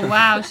 Oh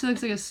wow, she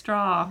looks like a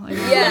straw. Like one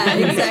of yeah,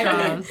 the mini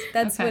exactly. straws.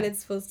 That's Okay. what it's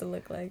supposed to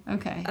look like.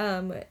 Okay.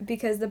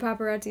 Because the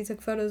paparazzi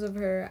took photos of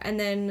her,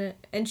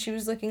 and she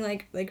was looking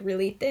like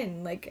really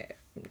thin, like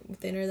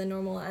thinner than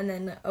normal. And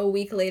then a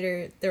week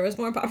later, there was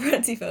more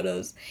paparazzi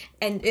photos,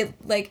 and it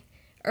like,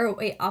 or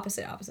wait,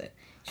 opposite.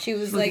 She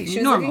was like she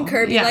was normal, looking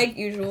curvy yeah. like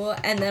usual,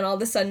 and then all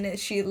of a sudden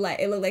it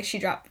looked like she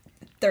dropped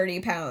 30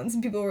 pounds,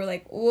 and people were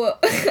like, "Whoa,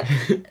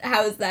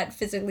 how is that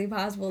physically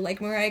possible?"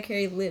 Like Mariah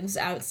Carey lives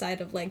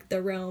outside of like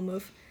the realm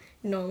of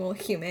normal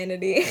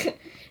humanity.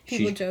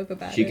 People She- joke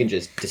about She her. can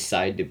just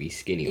decide to be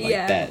skinny like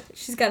that.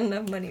 She's got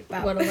enough money.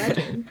 Wow. What a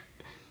legend.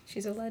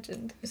 She's a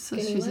legend. So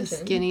skinny she's a legend.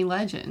 skinny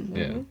legend.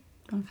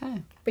 Yeah.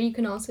 Okay. But you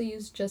can also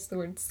use just the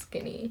word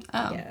skinny.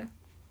 Oh. Yeah.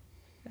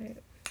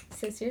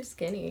 Sis, you're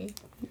skinny.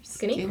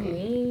 Skinny Skinny.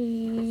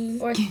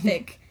 queen. Or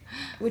thick,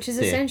 which is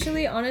Thick.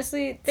 essentially,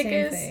 honestly, Thick same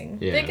is thing.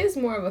 Yeah. thick is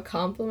more of a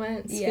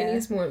compliment. Skinny Yeah.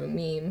 is more of a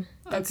meme.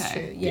 That's Okay.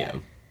 true. Yeah.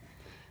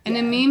 And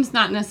Yeah. a meme's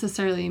not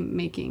necessarily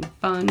making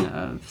fun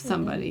of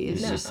somebody.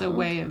 It's just a No.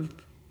 way of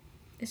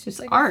It's just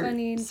like art, a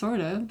funny. sort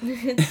of.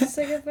 It's just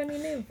like a funny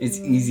name. It's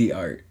easy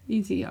art.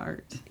 Easy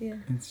art. Yeah.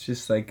 It's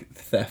just like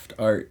theft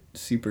art,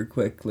 super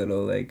quick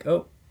little like,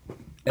 oh,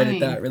 edit mean,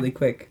 that really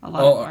quick. a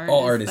lot all of art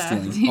all is art is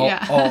theft. stealing.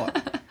 Yeah.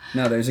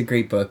 No, there's a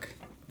great book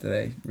that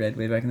I read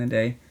way back in the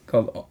day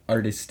called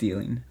Art is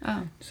Stealing.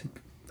 Oh. It's like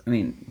I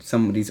mean,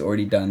 somebody's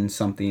already done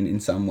something in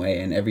some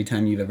way, and every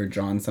time you've ever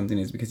drawn something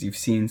is because you've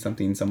seen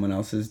something someone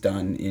else has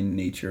done in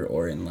nature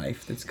or in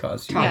life that's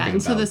caused you. Yeah, Talking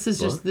and so about this is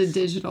just the books.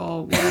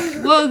 digital.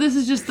 Well, this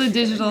is just the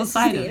digital This is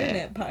side the of it.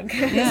 internet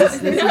podcast. Yes,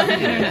 this is the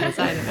internet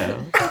side of it.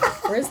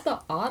 Where's the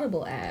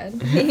Audible ad?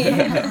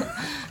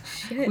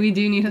 We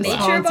do need a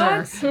Nature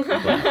sponsor.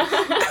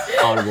 Box?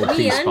 Audible,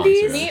 please sponsor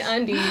MeUndies? us. Me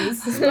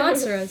undies.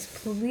 Sponsor us,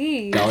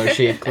 please. Dollar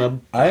Shave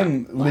Club.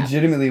 I'm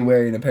legitimately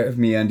wearing a pair of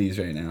MeUndies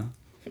right now.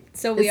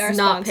 So we It's are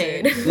not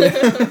sponsored.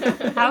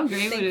 paid. How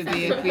great would it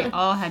be if we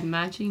all had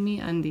matching me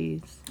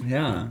undies?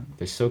 Yeah.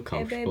 They're so Hey,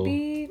 comfortable.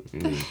 baby.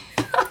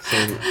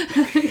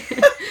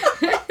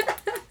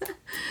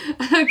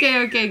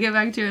 Okay, get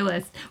back to your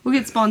list. We'll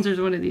get sponsors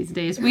one of these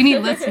days. We need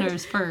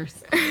listeners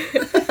first.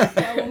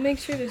 Yeah, we'll make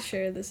sure to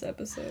share this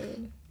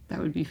episode. That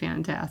would be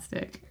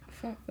fantastic.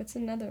 Fuck, what's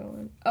another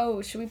one?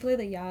 Oh, should we play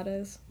the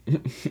Yadas?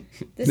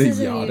 This The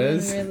isn't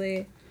Yadas? even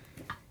really.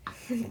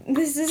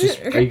 This isn't.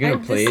 Just, are you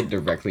gonna I play just- it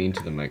directly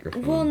into the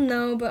microphone? Well,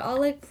 no, but I'll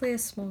like play a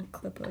small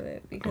clip of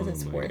it because Oh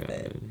it's my worth God.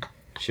 it.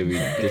 Should we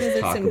Because just it's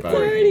talk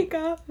important. about it?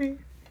 got me.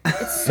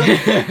 It's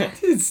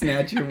so,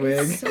 Snatch your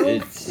wig. so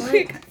It's-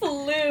 like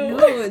Flew.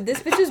 no, this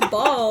bitch is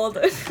bald.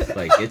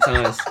 Like it's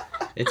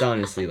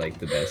honestly like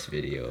the best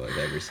video I've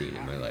ever seen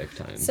in my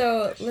lifetime.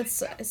 So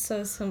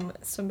some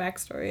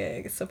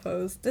backstory, I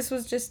suppose. This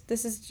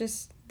is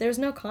just there's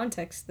no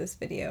context to this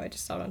video. I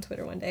just saw it on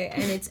Twitter one day,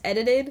 and it's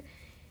edited,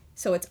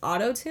 so it's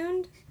auto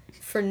tuned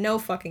for no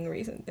fucking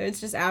reason.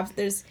 It's just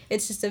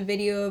it's just a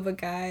video of a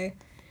guy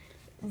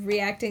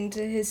reacting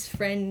to his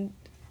friend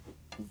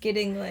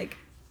getting like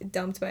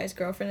dumped by his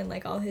girlfriend and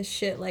like all his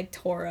shit like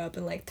tore up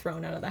and like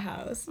thrown out of the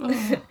house.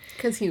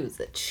 Because he was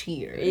a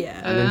cheater. Yeah.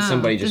 and then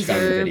somebody just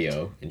found the deserved.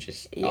 video and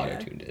just Yeah.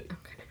 auto-tuned it.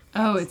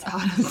 Oh, it's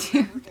auto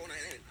tune.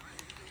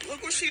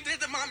 Look what she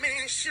did to my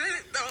man shit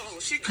though.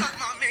 She cut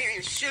my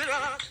man shit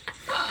up.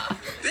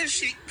 Then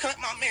she cut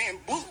my man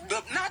boot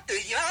up, not the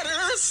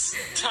Yadas.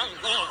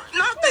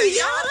 Not the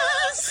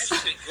Yadas.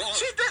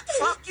 She did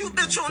fuck you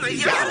bitch on the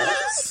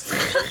Yadas.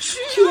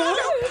 She on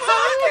the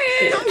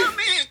pocket. Got my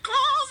man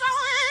clothes on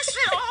and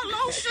shit, all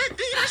low shit,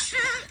 Dita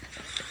shit.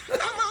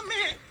 Got my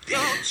man, yo,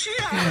 she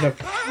out of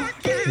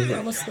pocket.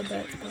 Almost the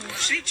bet.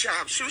 She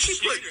chopped shoe. She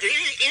put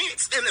dead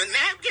ants in a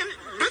napkin.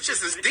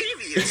 Bitches is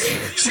devious.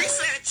 She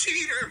said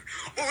cheater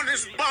on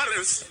his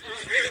butters.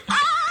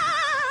 Ah!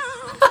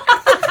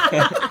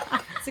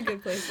 It's a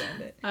good place to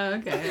end it.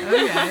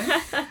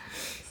 Okay.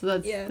 So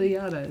that's Yeah. the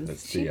Yadas.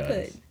 That's She the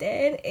put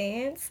dead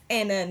ants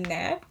in a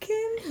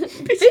napkin.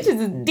 Bitches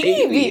is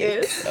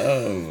devious.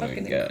 Oh my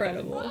Fucking god.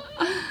 incredible.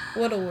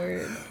 What a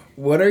word.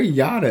 What are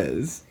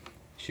yadas?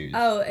 Shoes.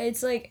 Oh,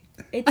 it's like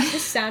it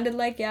just sounded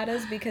like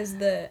Yadas because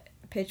the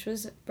pitch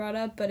was brought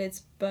up, but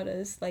it's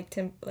Buttas like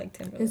Timberlands.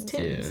 It's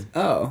Tim.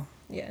 Yeah. Oh,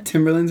 Yeah.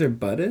 Timberlands are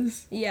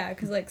Buttas? Yeah,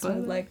 because like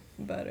smells Butter? like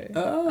butter.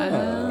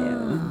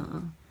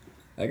 Oh.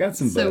 I got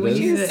some So we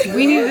Buttas.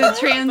 need a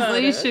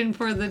translation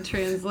for the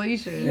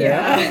translation.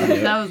 Yeah.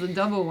 That was a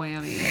double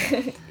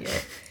whammy.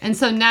 And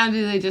so now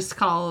do they just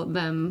call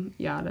them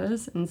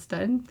Yadas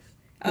instead?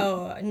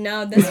 Oh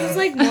no, this was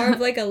like more of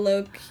like a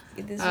low.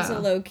 This was a Oh.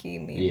 low key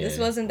meme. This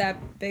Yeah. wasn't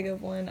that big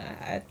of one.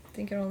 I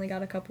think it only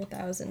got a couple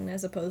thousand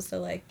as opposed to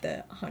like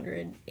the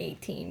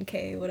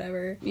 118K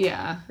whatever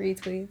Yeah.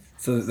 retweets.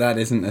 So that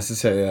isn't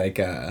necessarily like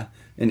an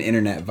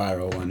internet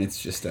viral one. It's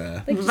just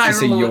a Like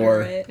just a Viral your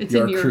moderate. It's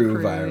your in your crew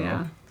crew, viral.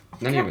 yeah.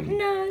 Not even.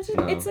 No, it's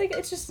No.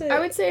 it's just a I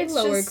would say it's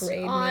lower just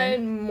grade. on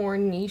man. more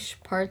niche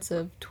parts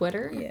of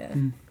Twitter. Yeah.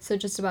 So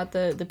just about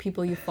the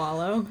people you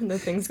follow and the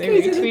things they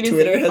retweet. and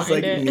Twitter so you has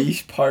like find it.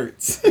 niche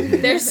parts.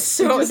 There's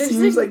so it just there's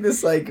seems like, like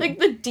this like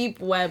the deep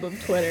web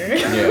of Twitter.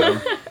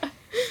 Yeah.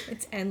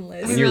 It's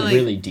endless. When you're really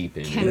really deep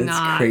in it. can- that's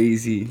not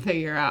crazy.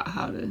 Figure out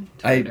how to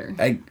I Twitter.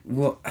 I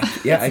can't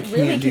It's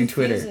really do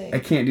Twitter. confusing. I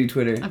can't do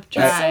Twitter. I've It's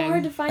so tried.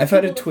 hard to find. I've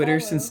had a people to Twitter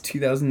follow. since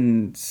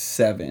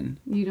 2007.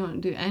 You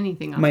don't do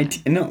anything on My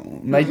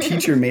it. my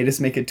teacher made us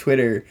make a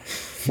Twitter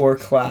for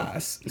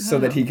class so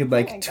that he could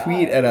like Oh my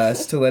tweet God. at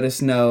us to let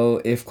us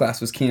know if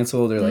class was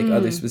canceled or like Mm.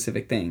 other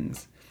specific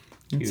things.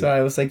 And so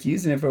I was like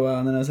using it for a while,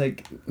 and then I was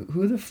like,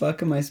 "Who the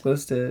fuck am I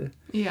supposed to?"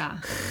 Yeah.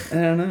 I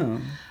don't know.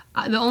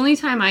 The only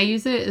time I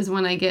use it is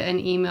when I get an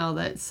email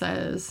that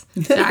says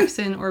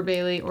Jackson or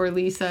Bailey or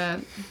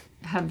Lisa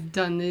have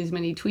done these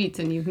many tweets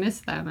and you've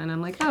missed them. And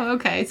I'm like, oh,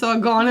 okay. So I'll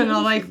go on and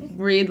I'll like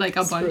read like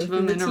a bunch of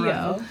them in a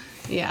row.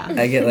 Yeah.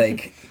 I get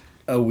like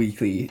a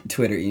weekly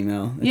Twitter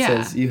email. It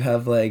Yeah. says you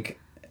have like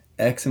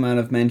X amount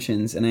of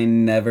mentions, and I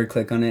never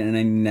click on it, and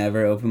I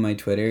never open my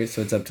Twitter,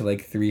 so it's up to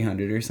like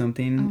 300 or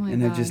something, Oh my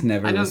and I've just God.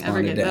 never I don't ever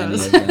responded get to any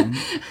those. of them.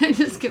 I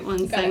just get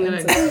one saying that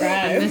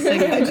I'm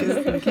missing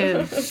it from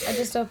kids. I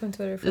just opened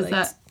Twitter for Is like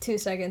that- 2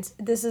 seconds.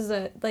 This is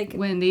a like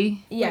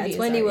Wendy. yeah, Wendy it's is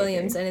Wendy already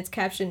Williams, and it's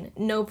captioned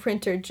 "No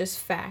printer, just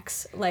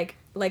facts." Like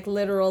like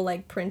literal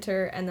like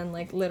printer and then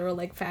like literal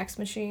like fax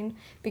machine,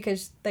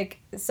 because like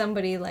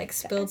somebody like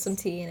spilled some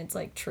tea and it's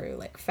like true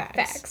like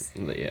fax.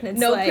 But yeah. And it's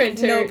No like,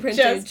 printer, no printer,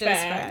 just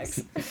just fax.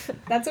 fax.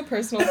 That's a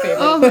personal favorite.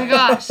 Oh my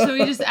gosh! So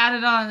we just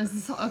added on. This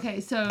is, okay,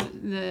 so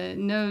the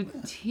no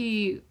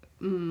tea.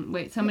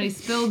 Wait, somebody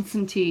spilled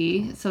some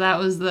tea, so that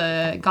was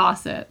the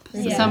gossip. So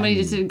Yeah. somebody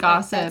just did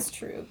gossip, That's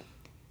true.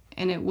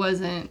 and it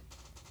wasn't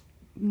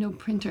no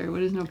printer.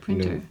 What is no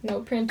printer?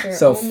 No printer.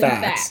 So only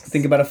fax.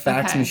 Think about a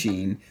fax Okay.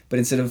 machine, but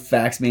instead of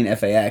fax being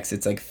FAX,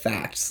 it's like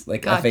facts,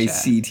 like Gotcha.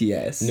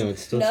 FACTS. No,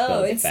 it's still No,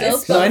 spelled it's fax. still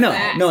No, spelled I know.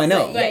 fax. No, I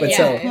know. But But yeah,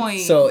 so,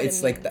 point. so What it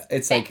it's like means.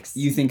 it's like Fax.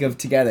 you think of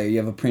together. You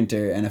have a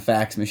printer and a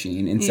fax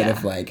machine instead Yeah.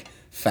 of like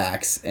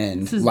fax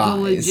and This is lies.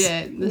 the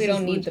legit. This We is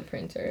don't need legit- the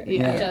printer.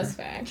 Yeah. Just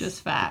fax.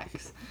 just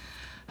facts.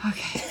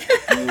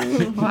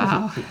 Okay.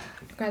 Wow. You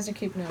guys are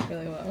keeping up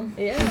really well.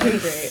 Yeah. Pretty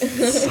great.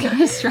 It's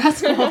kind of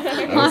stressful,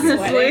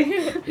 honestly.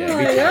 Yeah,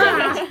 we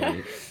at this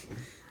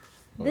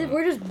point.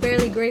 We're just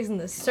barely grazing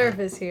the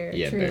surface here.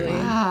 Yeah, Truly. barely.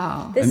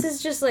 Wow. This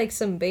is just like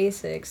some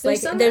basics.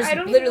 There's Like some- there's I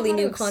don't even literally know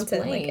how new to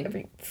content like explain.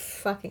 every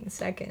fucking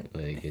second.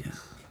 Like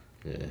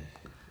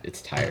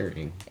it's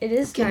tiring. It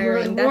is getting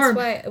really tiring. That's warm.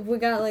 why we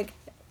got like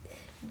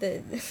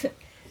the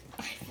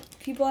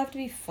people have to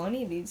be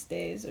funny these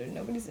days or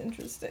nobody's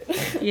interested.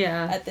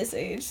 Yeah. At this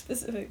age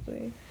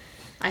specifically.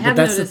 I But have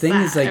that's the noticed thing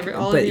that. is like,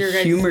 All but of your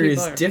guys' humor is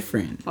people are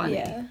different. funny.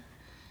 Yeah.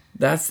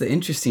 That's the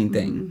interesting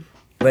thing.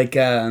 Like,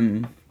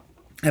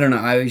 I don't know.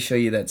 I always show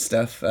you that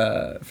stuff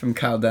from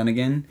Kyle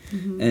Dunnigan,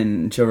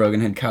 and Joe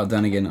Rogan had Kyle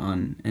Dunnigan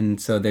on, and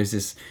so there's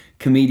this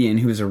comedian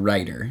who was a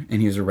writer,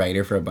 and he was a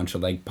writer for a bunch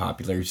of like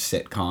popular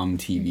sitcom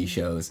TV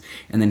shows,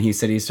 and then he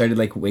said he started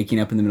like waking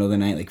up in the middle of the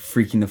night, like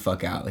freaking the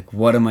fuck out, like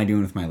what am I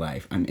doing with my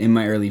life? I'm in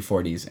my early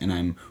 40s and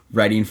I'm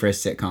writing for a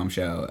sitcom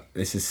show.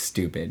 This is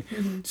stupid.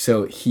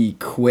 So he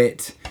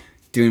quit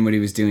doing what he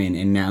was doing,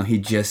 and now he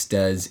just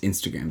does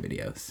Instagram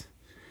videos.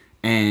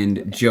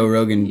 And Joe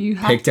Rogan You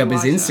have picked to up his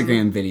watch them.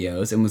 Instagram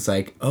videos and was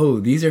like, "Oh,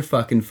 these are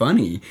fucking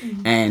funny."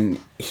 And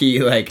he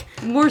like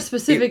More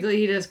specifically,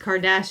 he does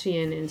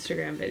Kardashian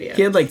Instagram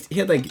videos. he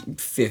had like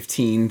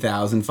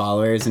 15,000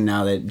 followers, and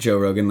now that Joe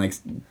Rogan like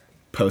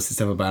posted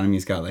stuff about him,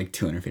 he's got like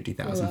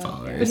 250,000 But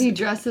followers. he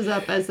dresses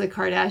up as the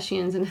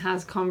Kardashians and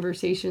has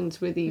conversations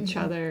with each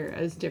other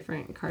as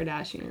different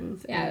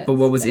Kardashians. Yeah. But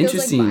what was Feels like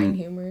interesting Vine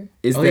humor.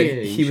 is Oh, that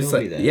yeah, he you was showed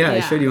like, me that. yeah, I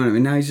Yeah. showed you one,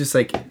 and now he's just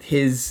like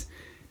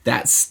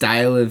that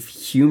style of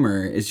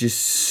humor is just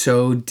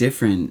so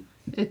different.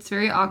 It's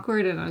very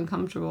awkward and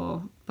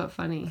uncomfortable, but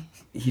funny.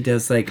 He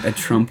does like a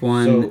Trump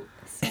one.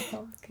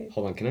 So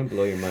hold on, can I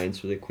blow your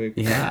minds really quick?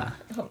 Yeah.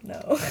 Oh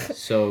no.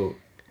 So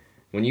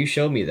when you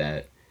showed me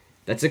that,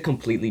 that's a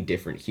completely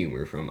different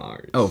humor from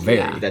ours. Oh, very.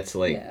 Yeah. That's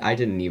like Yeah. I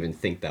didn't even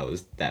think that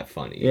was that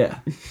funny. Yeah.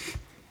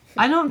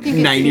 I don't think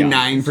it's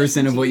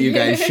 99% of what you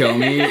guys show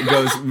me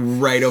goes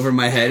right over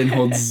my head and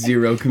holds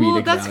zero comedic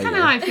Well, that's value. kind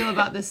of how I feel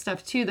about this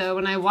stuff too, though.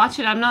 When I watch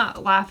it, I'm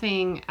not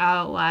laughing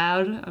out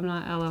loud. I'm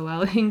not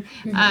LOLing,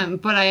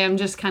 but I am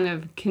just kind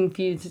of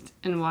confused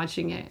and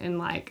watching it and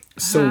like.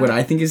 So what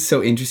I think is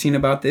so interesting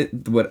about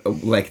what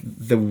like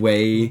the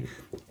way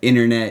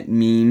internet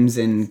memes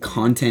and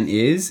content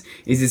is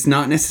it's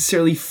not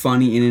necessarily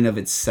funny in and of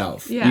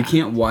itself. Yeah. You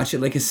can't watch it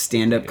like a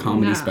stand-up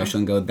comedy No. special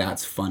and go,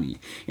 that's funny.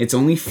 It's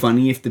only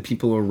funny if the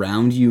people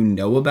around you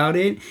know about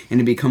it and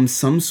it becomes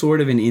some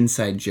sort of an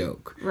inside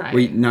joke. Right.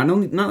 Where not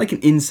like an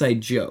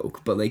inside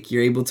joke, but like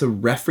you're able to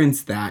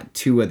reference that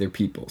to other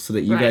people so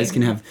that you guys Right.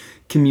 can have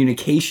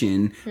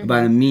communication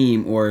about a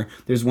meme. Or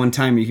there's one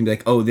time where you can be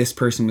like, oh, this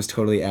person was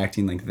totally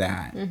acting like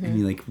that, and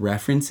you like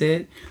reference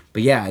it.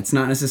 But yeah, it's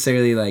not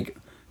necessarily like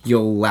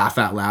you'll laugh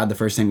out loud the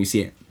first time you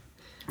see it.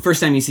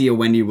 First time you see a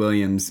Wendy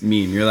Williams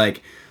meme, you're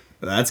like,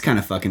 well, that's kind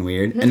of fucking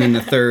weird. And then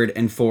the third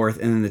and fourth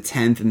and then the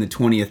 10th and the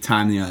 20th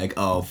time, then you're like,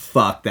 oh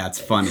fuck, that's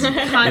funny. And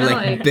it like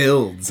like-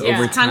 builds over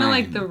time. It's kind of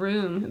like The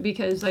Room,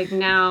 because like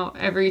now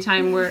every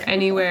time we're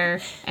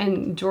anywhere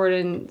and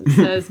Jordan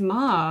says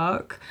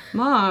Mark,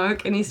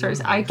 and he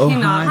starts, I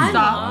cannot hi,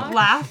 stop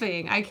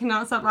laughing. I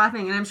cannot stop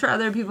laughing, and I'm sure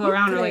other people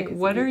around are like,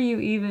 "What are you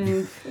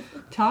even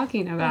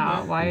talking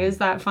about? Why is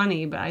that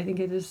funny?" But I think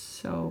it is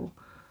so.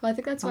 Well, I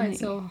think that's why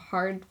it's Funny. so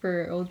hard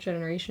for old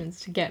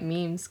generations to get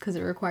memes, because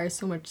it requires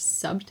so much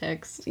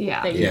subtext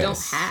Yeah. that you Yes.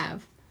 don't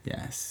have,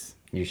 Yes.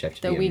 You just have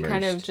to that be we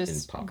kind of immersed in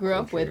just pop grew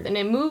up with. culture. And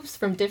it moves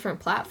from different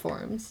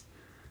platforms.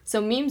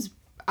 So memes,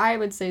 I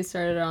would say,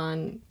 started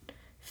on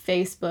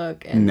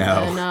Facebook and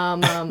No. then,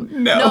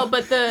 No. no,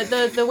 but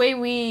the way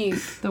we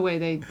The way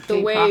they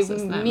way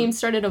process them. memes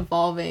started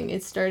evolving.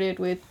 It started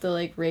with the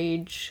like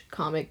rage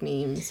comic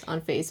memes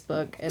on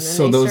Facebook, and then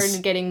So they those-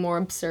 started getting more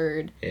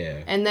absurd. Yeah.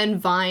 And then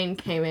Vine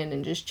came in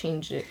and just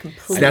changed it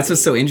completely. So that's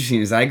what's so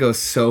interesting is I go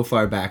so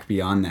far back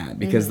beyond that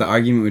because the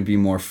argument would be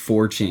more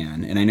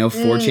 4chan. And I know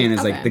 4chan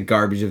is like okay. the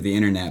garbage of the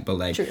internet, but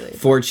like Truly.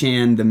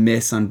 4chan, the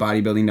myths on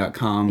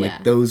bodybuilding.com, like Yeah.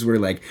 those were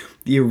like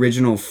the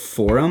original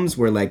forums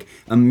where like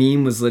a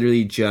meme was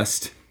literally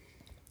just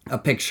a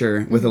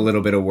picture with a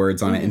little bit of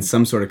words on it in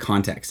some sort of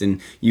context,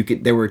 and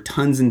there were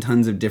tons and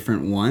tons of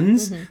different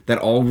ones that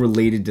all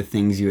related to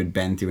things you had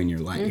been through in your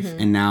life.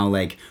 And now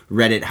like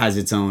Reddit has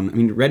its own, I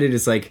mean, Reddit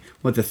is like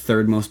what, the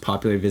third most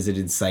popular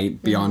visited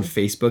site beyond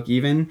Facebook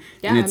even.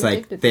 Yeah, and it's I'm like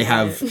addicted they to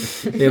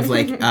have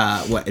like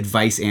what,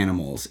 advice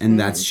animals, and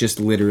that's just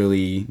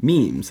literally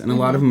memes, and a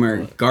lot of them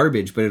are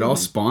garbage, but it all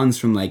spawns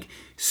from like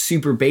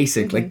super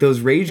basic, like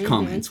those rage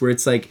comments where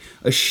it's like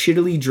a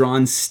shittily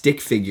drawn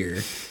stick figure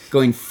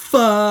going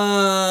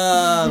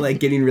fuck, like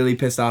getting really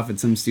pissed off at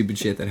some stupid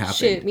shit that happened.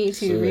 Shit, me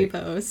too. So, like-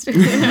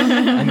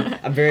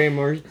 Repost. I'm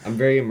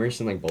very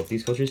immersed in like both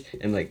these cultures,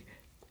 and like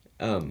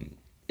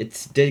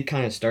it did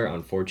kind of start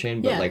on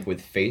 4chan, but Yeah. like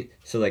with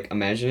so like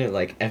imagine it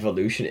like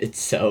evolution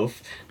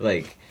itself.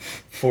 Like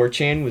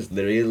 4chan was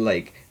literally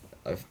like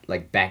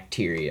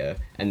bacteria,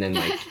 and then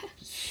like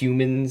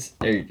humans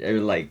or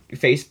like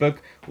Facebook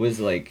was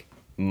like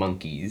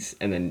monkeys,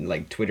 and then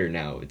like Twitter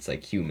now it's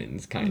like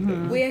humans kind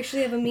of. We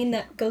actually have a meme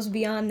that goes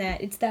beyond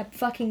that. It's that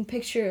fucking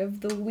picture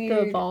of the weird,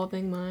 The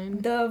evolving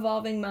mind. the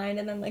evolving mind,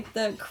 and then like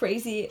the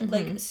crazy,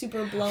 like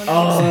super blown.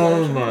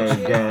 Oh explosion my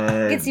shit. god.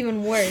 It gets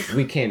even worse.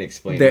 We can't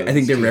explain. I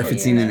think they're those two.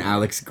 referencing an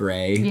Alex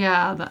Gray.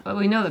 Yeah,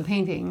 we know the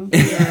painting.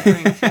 You're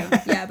referring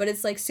to. Yeah, but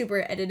it's like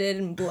super edited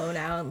and blown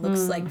out and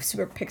looks like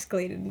super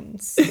pixelated and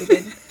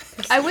stupid.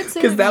 I would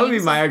say Because that would be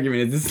memes- my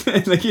argument.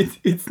 It's like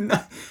it's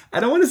not. I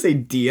don't want to say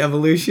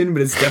de-evolution,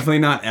 but it's definitely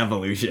not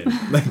evolution.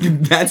 Like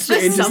that's the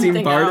just interesting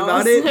something part else.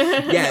 about it.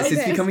 Yes,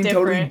 it's Okay. becoming It's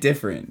totally different.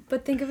 different.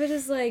 But think of it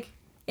as like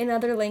in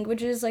other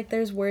languages, like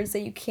there's words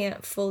that you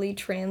can't fully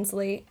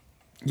translate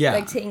Yeah.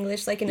 like to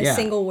English, like in a Yeah.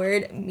 single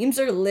word. Memes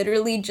are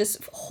literally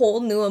just whole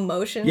new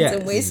emotions Yes.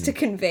 and ways to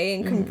convey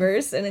and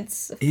converse, and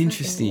it's fucking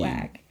Interesting.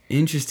 whack.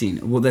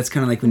 Interesting. Well, that's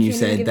kind of like when you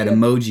Can you said give that you a-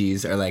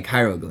 emojis are like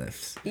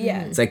hieroglyphs.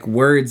 Yeah. It's like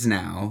words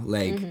now.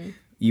 Like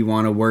you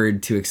want a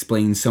word to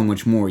explain so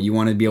much more. You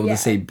want to be able Yeah.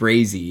 to say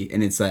brazy,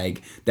 and it's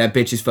like that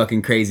bitch is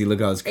fucking crazy. Look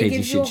at all this It crazy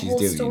gives you a shit she's whole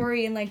doing.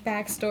 story and like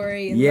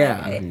backstory. And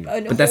Yeah.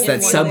 like, But that's whole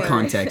that wonder.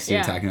 subcontext you're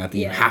Yeah. talking about that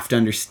you Yeah. have to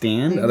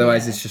understand.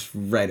 Otherwise, Yeah. it's just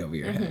right over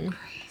your head.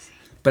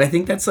 But I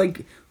think that's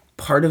like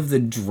part of the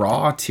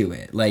draw to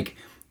it. Like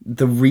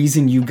the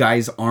reason you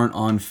guys aren't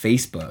on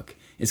Facebook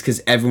is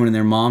because everyone and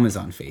their mom is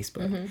on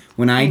Facebook.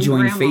 When I And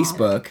joined grandma.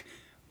 Facebook,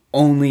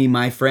 only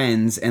my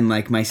friends and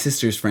like my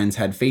sister's friends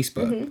had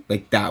Facebook.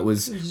 Like that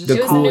was the It was the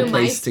cool new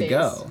place to MySpace.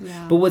 go.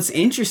 Yeah. But what's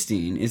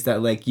interesting is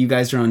that like you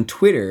guys are on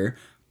Twitter,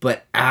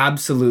 but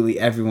absolutely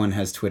everyone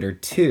has Twitter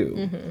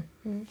too.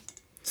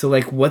 So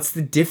like what's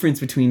the difference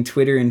between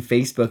Twitter and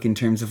Facebook in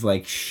terms of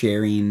like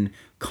sharing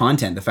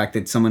content? The fact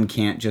that someone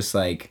can't just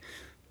like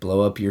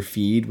blow up your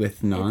feed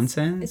with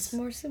nonsense? It's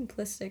more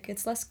simplistic.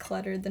 It's less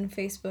cluttered than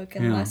Facebook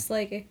and Yeah. less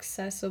like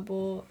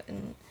accessible,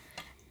 and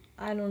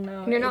I don't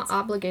know. You're not It's-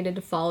 oblagated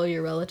to follow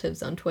your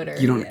relatives on Twitter.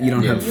 you don't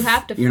Yeah. have You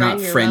have to you're friend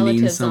not your friending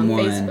relatives someone.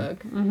 on Facebook.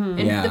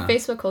 And Yeah. the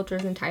Facebook culture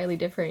is entirely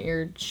different.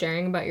 You're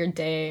sharing about your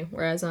day,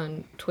 whereas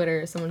on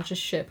Twitter, someone's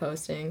just shit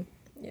posting.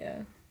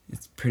 Yeah.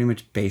 It's pretty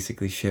much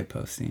basically shit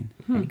posting.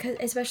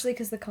 Especially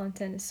because the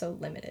content is so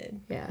limited.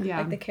 Yeah. Yeah.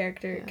 Like the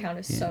character count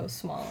is so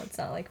small. It's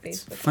not like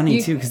Facebook. Funny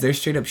You- too, because there's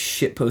straight up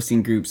shit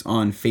posting groups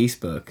on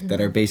Facebook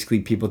that are basically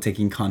people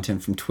taking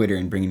content from Twitter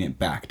and bringing it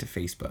back to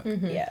Facebook.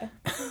 Yeah.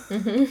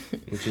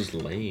 Which is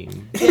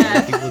lame.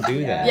 Yeah. People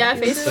do that. Yeah,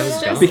 It's so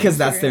Facebook's dumb. just- Because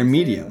that's their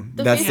medium.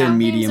 The That's their Facebook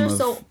medium memes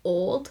of. are so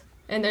old,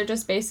 and they're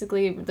just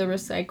basically the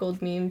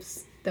recycled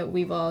memes that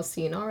we've all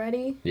seen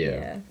already.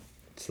 Yeah.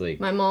 It's like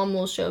My mom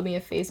will show me a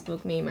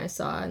Facebook meme I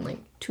saw in like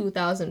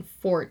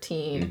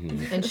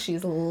 2014, and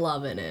she's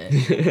loving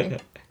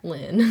it. Like,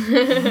 Lynn.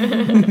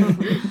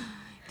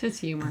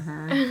 Just humor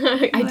her.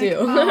 I do.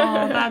 Oh,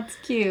 that's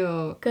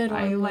cute. Good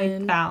I one, like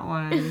Lynn. that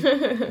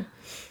one.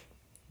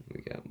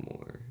 we got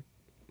more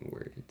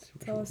words.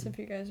 Tell us if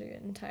you guys are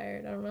getting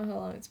tired. I don't know how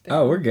long it's been.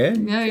 Oh, we're good.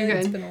 No, I feel you're like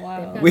It's good. been a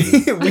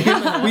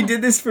while. We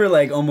did this for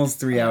like almost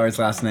 3 hours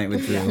last night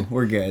with Drew.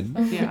 We're good.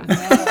 Yeah.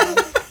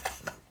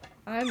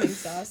 I'm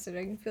exhausted.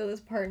 I can feel this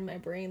part in my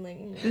brain.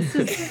 Like, This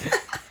is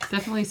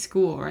definitely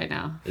school right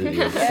now.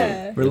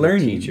 yeah. We're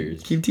learning.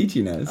 teachers. Keep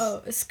teaching us.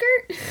 Oh, a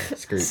skirt.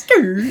 Skirt.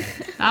 Skirt,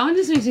 That one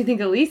just makes me think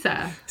of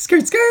Lisa.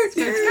 skirt, skirt.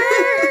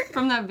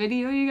 From that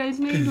video you guys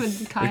made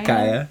with Kaya. With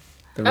Kaya.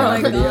 The Oh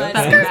rap my video. God.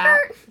 That rap.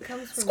 It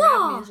comes from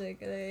Squaw. rap music.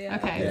 Yeah.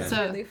 Okay, It's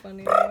so- really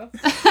funny though.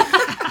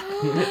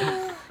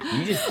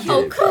 You just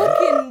Oh, did it.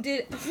 fucking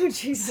did. Oh,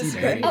 Jesus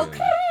Christ.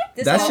 Okay.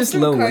 This That's comes just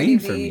from Lil Cardi Wayne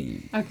B. for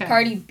me. Okay.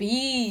 Cardi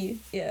B.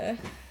 Yeah.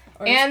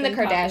 Or And it's the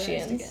been popularized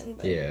Kardashians. again,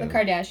 but- Yeah. The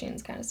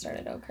Kardashians kind of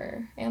started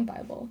Okur and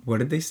Bible. What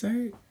did they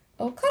start?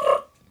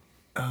 Okur.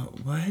 Oh,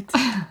 what?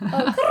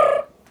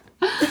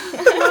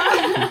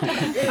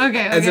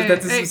 Okay. As if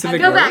that's a Wait,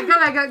 specific go word?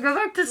 back. Go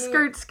back to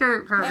skirt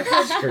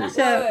first.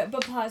 Skirt.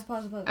 But pause.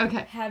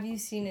 Okay. Have you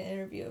seen an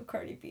interview of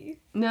Cardi B?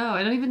 No,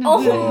 I don't even know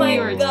Oh who my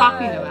you were God.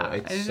 talking about.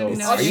 It's I didn't so even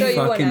know. I'll Are you show you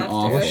one fucking after.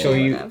 awful? I'll show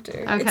you- After.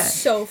 Okay. It's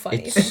so funny.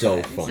 It's so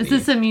sometimes. funny. Is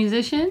this a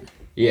musician?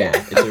 Yeah,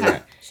 it's a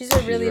rap. She's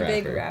a really a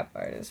big rapper. rap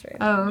artist right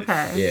now. Oh,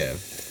 okay. Yeah.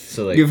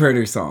 So like You've heard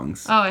her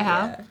songs. Oh, I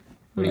have. Yeah.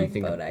 What do you Like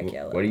think? Bodak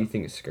Yellow. What do you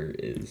think a skirt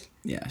is?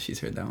 Yeah, she's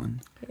heard that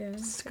one. Yeah.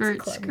 it's Skirt,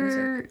 club music.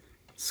 skirt.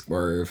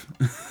 Swerve.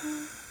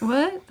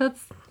 What?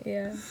 That's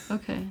Yeah.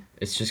 okay.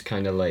 It's just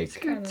kind of like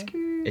Kinda.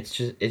 Skirt. it's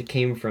just it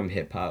came from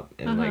hip hop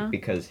and Uh-huh. like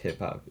because hip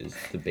hop is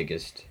the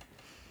biggest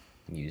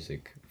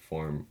music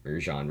form or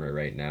genre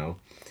right now.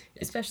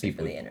 it's Especially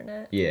for people- the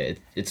internet. Yeah,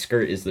 it's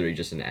skirt is literally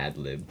just an ad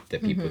lib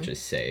that people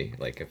just say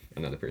like if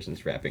another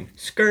person's rapping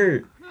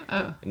skirt,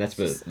 Oh, and that's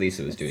what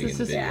Lisa was doing in the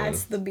just- video. Yeah,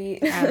 it's the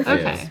beat.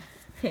 okay.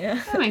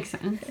 yeah. That makes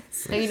sense.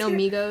 So you know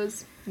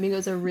Migos?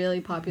 Migos are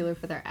really popular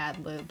for their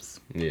ad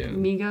libs. Yeah,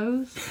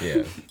 Migos.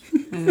 yeah,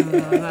 I don't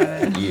know about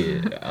it.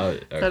 yeah.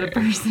 Is that a Okay.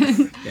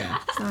 person? Yeah.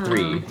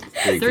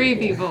 Three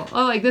People.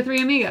 Oh, like the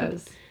three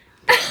amigos.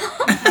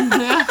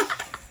 Yeah,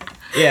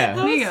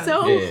 Yeah. Amigos.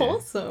 So Yeah.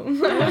 wholesome.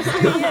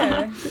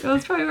 Yeah.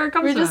 that's probably where it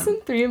comes We're just from.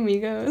 some three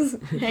amigos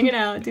hanging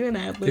out doing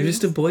ad libs. They're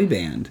just a boy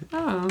band.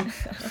 Oh,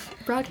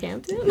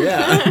 Brockhampton.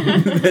 Yeah.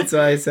 That's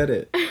why I said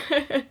it.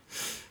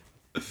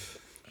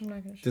 I'm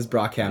not gonna show Does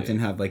Brockhampton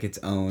have like its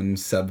own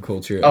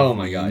subculture? Of Oh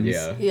my god, memes?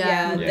 yeah.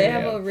 Yeah, Yeah. they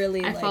have yeah. a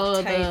really I like follow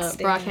the tight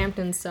sting.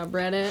 Brockhampton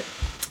subreddit.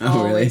 Oh,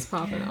 really? Always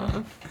popping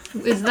off.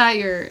 is that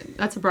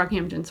that's a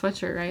Brockhampton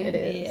sweatshirt, right? It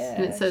is. Yeah.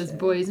 And it says shit.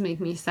 "Boys make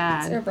me Is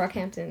there sad."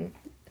 Brockhampton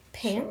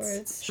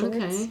pants? Shorts.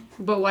 Okay,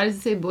 but why does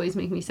it say "Boys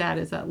make me sad"?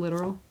 Is that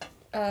literal?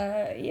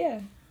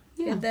 Yeah.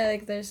 Yeah.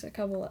 Like, there's a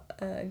couple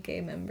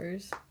gay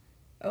members.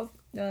 Oh,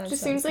 no, that's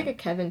Just not seems like fun. a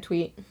Kevin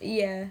tweet.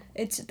 Yeah,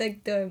 it's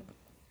like the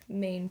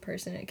main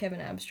person at Kevin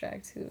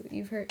Abstract, who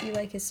you've heard. You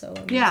like his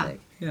solo Yeah.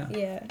 music.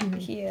 Yeah.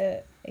 Yeah.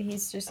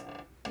 He's just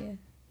yeah.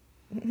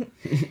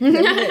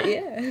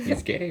 Yeah.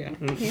 He's gay. I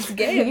don't know. He's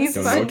gay. He's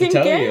Don't know what to fucking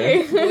tell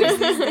gay. Boys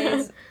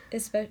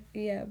these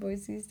days,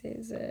 boys these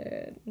days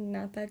are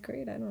not that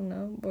great. I don't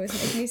know. Boys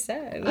make me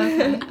sad.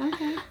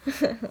 Okay.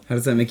 How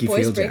does that make you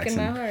Boys feel, breaking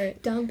Jackson? my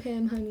heart. Dump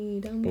him, honey.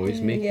 Dump Boys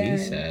him. make Yeah. me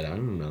sad. I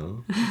don't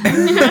know.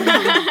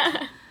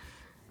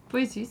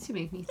 Boys used to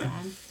make me sad.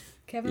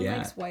 Kevin Yeah.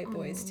 likes white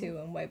boys too,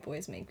 and white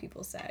boys make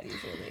people sad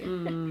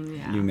usually.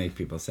 Yeah. You make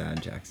people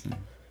sad, Jackson.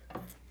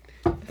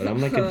 But I'm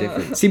like a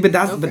different. See, but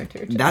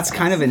Okay, that's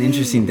kind of an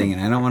interesting thing,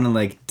 and I don't want to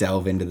like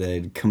delve into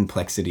the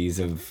complexities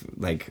of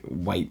like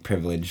white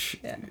privilege.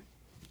 Yeah.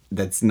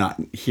 That's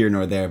not here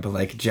nor there, but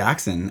like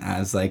Jackson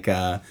as like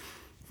a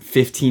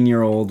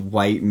 15-year-old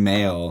white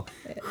male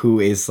who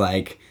is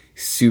like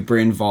super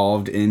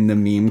involved in the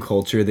meme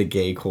culture, the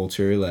gay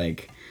culture,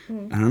 like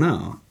I don't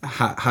know.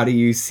 How do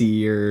you see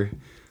your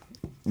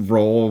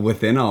role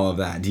within all of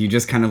that? Do you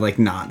just kind of like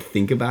not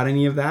think about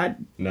any of that?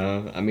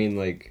 No, I mean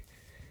like,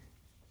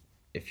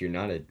 if you're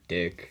not a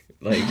dick,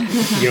 like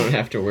you don't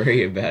have to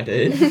worry about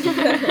it.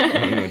 I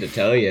don't know what to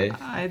tell you.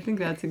 I think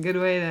that's a good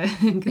way to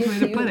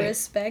If you put it.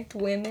 respect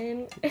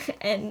women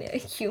and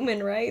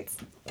human rights,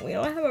 we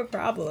don't have a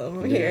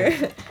problem here.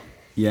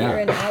 You're Yeah.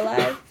 an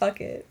ally.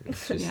 Fuck it.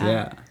 It's just,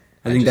 Yeah.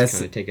 I I think just that's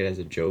kind of take it as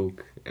a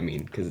joke. I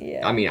mean, because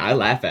Yeah. I mean, I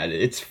laugh at it.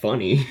 It's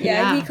funny.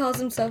 Yeah, Yeah. he calls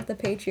himself the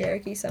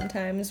patriarchy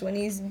sometimes when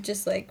he's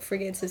just like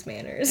forgets his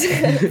manners.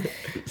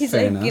 He's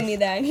Fair like, enough. give me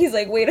that. And he's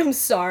like, wait, I'm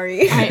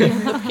sorry. I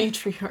am the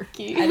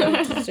patriarchy. I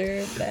don't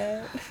deserve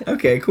that.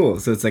 okay, cool.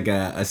 So it's like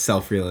a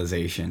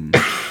self-realization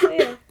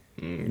Yeah,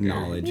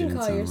 knowledge you in can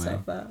its call own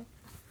yourself way. out.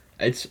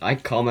 I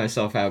call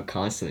myself out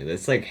constantly.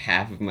 That's like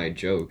half of my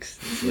jokes.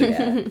 It's like,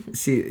 Yeah.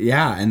 See,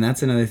 yeah, and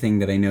that's another thing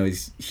that I know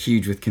is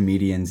huge with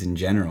comedians in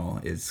general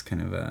is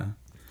kind of a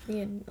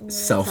Being a little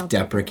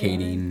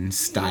self-deprecating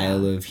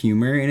style of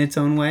humor in its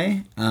own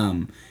way.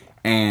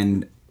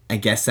 And I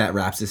guess that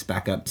wraps us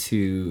back up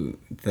to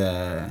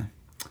the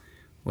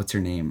what's her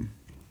name?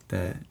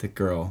 The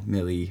girl,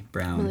 Millie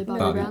Brown. Millie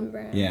Bobby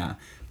Brown. Yeah.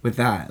 With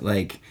that,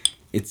 like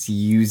it's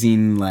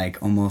using like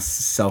almost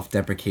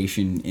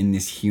self-deprecation in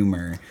this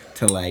humor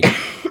to like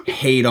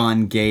hate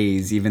on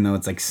gays even though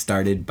it's like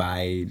started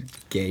by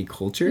gay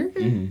culture.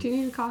 Do you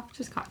need a cough?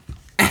 Just cough.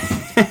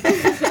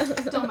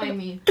 Don't mind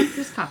me.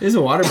 Just cough. There's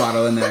a water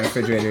bottle in the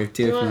refrigerator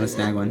too if you want to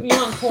snag one. You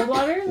want cold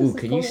water? ooh,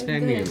 can you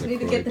snag me in the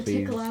cord,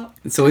 please? out.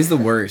 It's always the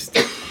worst.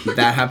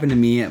 That happened to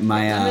me at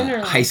my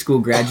Mineral. high school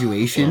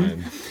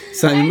graduation. Fine.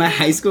 So I'm in my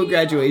high school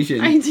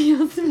graduation,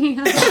 Ideal to me.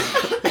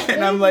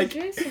 and I'm like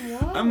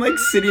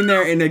sitting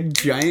there in a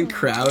giant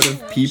crowd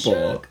of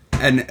people,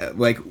 and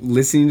like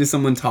listening to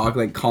someone talk,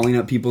 like calling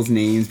up people's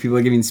names. People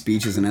are giving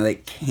speeches, and I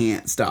like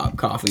can't stop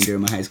coughing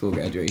during my high school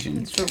graduation.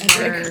 It's the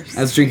worst.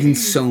 I was drinking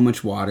so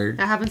much water.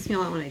 That happens to me a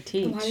lot when I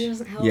teach. Water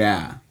doesn't help.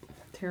 Yeah,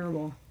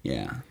 Terrible.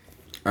 yeah.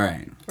 All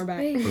right. We're back.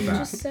 Wait, you back.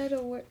 just said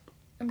a word.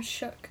 I'm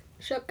shook.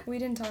 Shook. We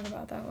didn't talk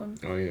about that one.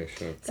 Oh yeah,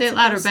 sure. Say it That's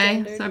louder, the Bay,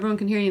 standard. so everyone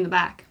can hear you in the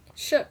back.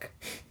 Shook.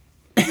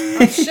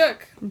 I'm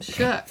shook. I'm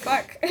shook.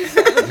 Fuck.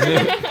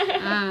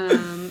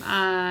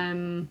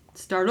 I'm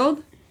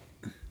startled.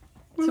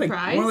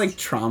 Surprised? More like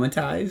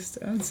traumatized,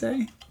 I would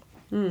say.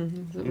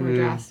 Is it more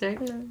drastic?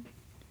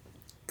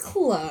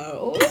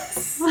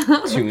 Close.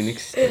 To an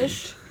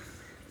extent.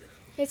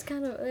 It's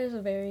kind of, there's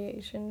a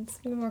variation.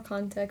 It's more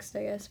context,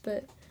 I guess,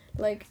 but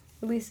like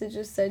Lisa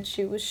just said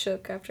she was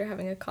shook after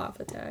having a cough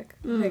attack.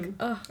 Like,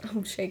 oh,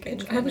 I'm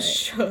shaking. I'm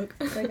shook.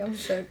 Like, I'm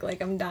shook.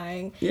 Like, I'm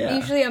dying. Yeah.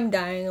 Usually I'm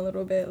dying a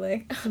little bit.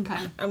 Like, Okay.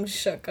 I'm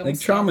shook. I'm Like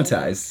scared.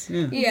 traumatized.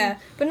 Yeah. Yeah,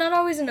 but not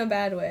always in a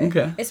bad way.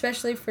 Okay.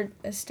 Especially for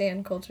a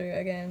stan culture,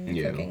 again,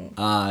 Yeah. cooking.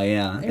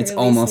 Yeah. and It's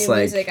release almost new like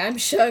music. I'm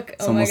shook.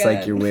 it's Oh almost my like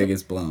God. your wig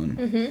is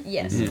blown.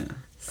 Yes. Yeah.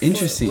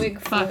 Interesting. Wig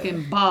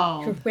Fucking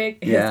bald. Wig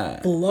is Yeah.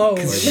 blown.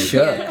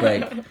 Shook.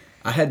 Like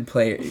I had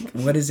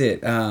what is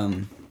it?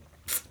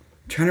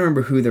 Trying to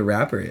remember who the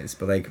rapper is,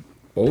 but like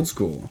old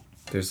school.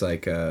 There's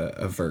like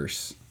a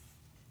verse,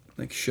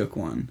 like shook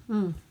one.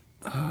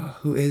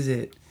 Who is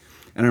it?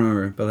 I don't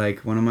remember, but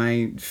like one of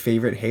my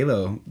favorite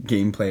Halo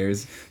game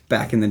players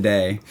back in the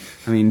day.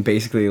 I mean,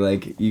 basically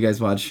like you guys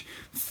watch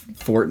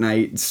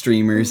Fortnite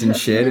streamers and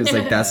shit. It was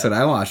like that's what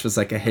I watched, was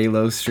like a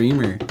Halo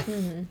streamer.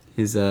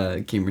 His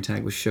gamer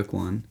tag was shook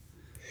one.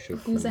 He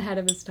was ahead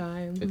of his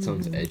time. It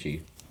sounds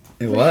edgy.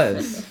 It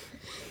was.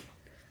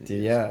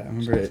 Dude, yeah, I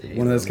remember it.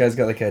 One of those guys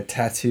got like a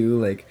tattoo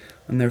like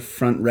on their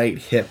front right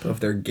hip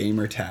of their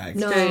gamer tag.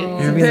 No. Great.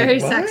 You're Very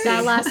like, what? sexy.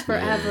 That lasts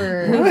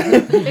forever.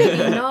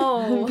 Baby,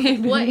 no.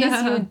 Baby, What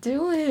is no. you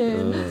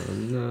doing?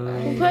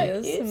 No. What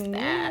Yes. is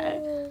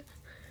that?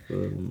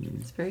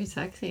 It's very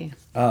sexy.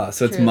 So it's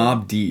True.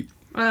 Mobb Deep,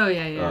 Oh,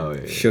 yeah, yeah. Oh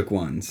yeah. Shook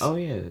Ones, Oh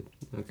yeah.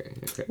 Okay.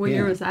 What Yeah.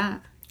 year was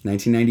that?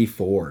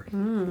 1994.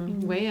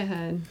 Way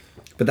ahead.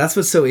 But that's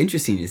what's so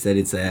interesting is that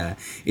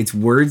it's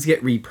words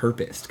get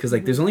repurposed because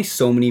like there's only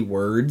so many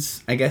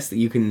words I guess that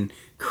you can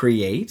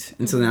create,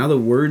 and so now the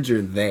words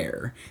are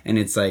there, and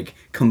it's like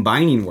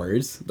combining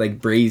words like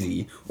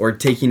brazy or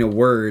taking a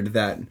word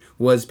that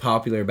was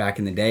popular back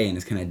in the day and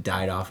has kind of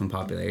died off in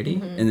popularity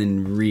and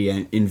then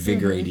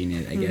reinvigorating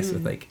it I guess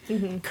with like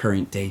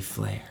current day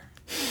flair.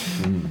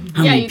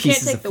 How Yeah, many you can't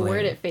pieces take of the flair?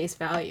 word at face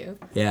value.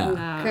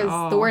 Yeah.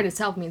 Because the word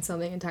itself means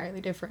something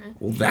entirely different.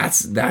 Well,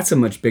 that's a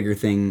much bigger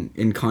thing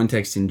in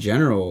context in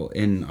general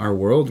in our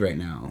world right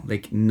now.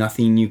 Like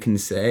nothing you can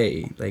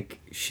say like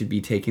should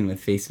be taken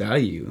with face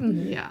value.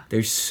 Yeah.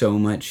 There's so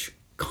much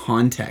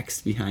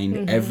context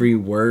behind every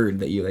word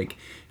that you like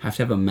have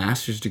to have a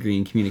master's degree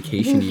in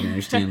communication to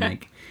understand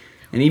like,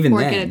 and even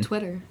Or then, get a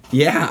Twitter.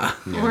 yeah,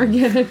 Or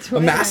get a a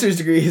Twitter. master's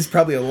degree is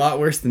probably a lot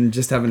worse than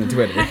just having a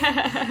Twitter.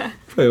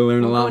 Probably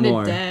learn a lot Going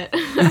more. to debt.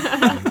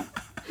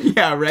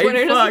 Yeah, right.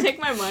 Twitter Fuck. doesn't take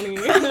my money.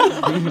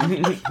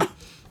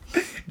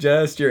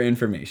 Just your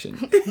information.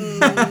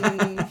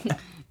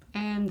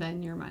 And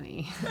then your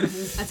money.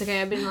 That's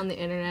okay. I've been on the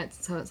internet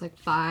since I was like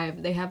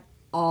 5. They have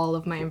all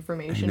of my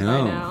information by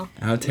No, now.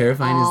 how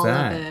terrifying All is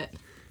that, of it.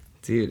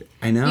 dude?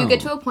 I know. You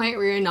get to a point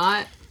where you're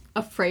not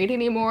afraid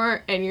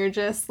anymore, and you're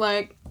just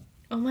like,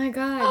 Oh my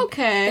God.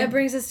 okay. That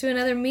brings us to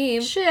another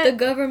meme. Shit. The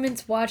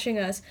government's watching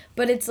us,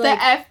 but it's the like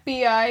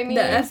FBI means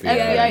FBI,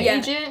 FBI yeah.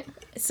 agent.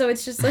 so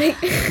it's just like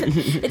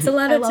it's a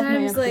lot I of love my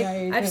times like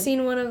FBI I've agent.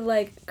 seen one of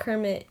like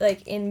Kermit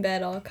like in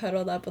bed all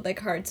cuddled up with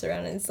like hearts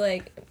around it. It's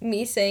like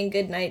me saying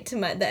goodnight to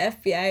the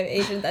FBI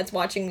agent that's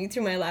watching me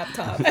through my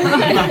laptop. Like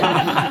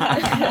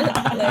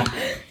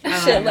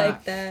shit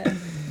like that.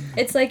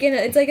 It's like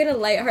in a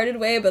lighthearted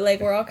way, but like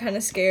we're all kind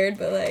of scared,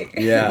 but like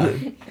Yeah.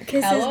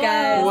 kisses, Hello?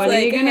 guys. What are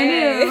you like,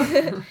 gonna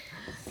hey. do?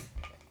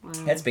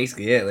 That's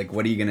basically it. Like,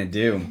 what are you gonna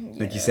do?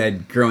 Like you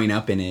said, growing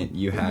up in it,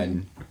 you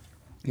had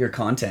your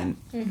content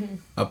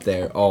up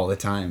there all the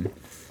time.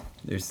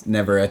 There's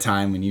never a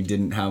time when you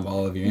didn't have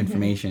all of your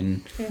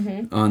information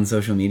on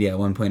social media at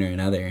one point or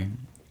another.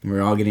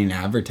 We're all getting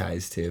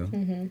advertised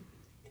to.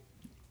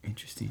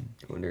 Interesting.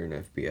 I wonder an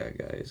FBI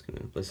guy is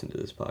gonna listen to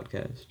this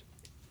podcast.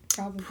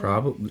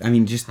 Probably. I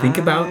mean, just think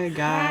about.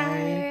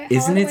 Hi,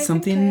 Isn't how it do I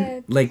something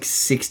think like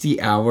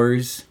 60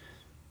 hours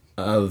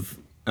of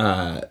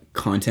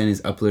content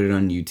is uploaded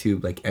on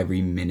YouTube like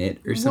every minute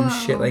or some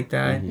shit like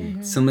that?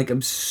 Some like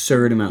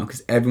absurd amount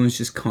because everyone's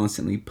just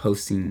constantly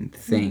posting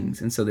things,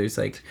 and so there's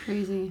like,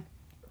 Crazy.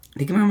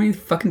 think about how many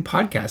fucking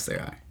podcasts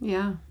there are.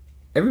 Yeah.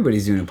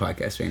 Everybody's doing a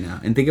podcast right now,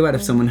 and think about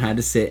if someone had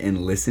to sit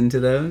and listen to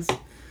those.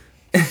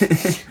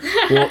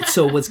 Well,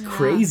 so what's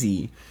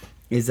crazy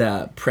is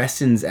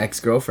Preston's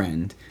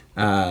ex-girlfriend,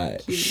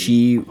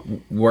 she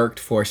worked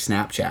for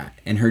Snapchat,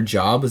 and her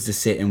job was to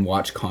sit and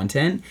watch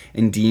content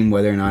and deem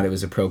whether or not it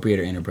was appropriate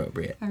or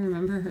inappropriate. I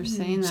remember her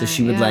saying that. So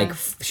she would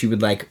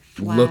yeah.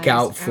 look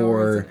out hours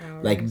for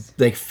and like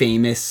hours.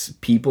 famous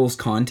people's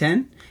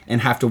content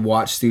and have to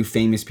watch through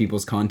famous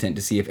people's content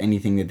to see if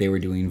anything that they were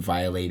doing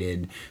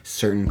violated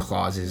certain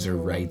clauses or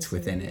rights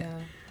within it.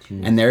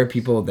 And there are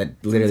people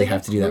that literally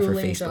have to do that for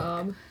Facebook.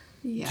 Job.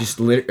 Yeah. Just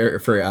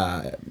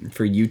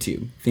for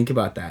YouTube. Think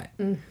about that.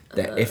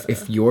 That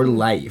if your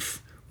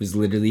life was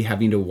literally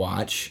having to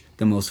watch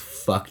the most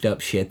fucked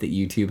up shit that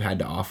YouTube had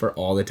to offer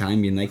all the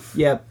time, being like,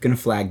 yep, gonna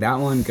flag that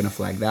one, gonna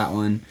flag that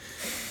one.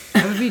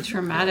 That would be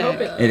traumatic.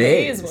 It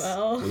is.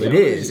 well. It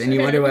is. And you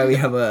wonder why we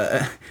have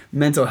a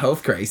mental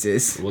health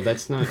crisis. Well,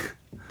 that's not.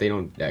 They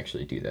don't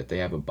actually do that. They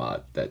have a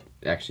bot that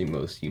actually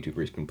most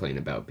YouTubers complain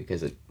about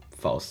because it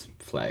false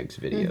flags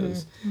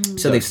videos.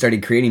 So they've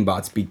started creating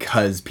bots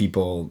because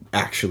people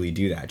actually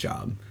do that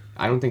job.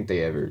 I don't think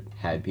they ever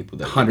had people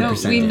that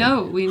 100%.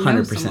 No, we know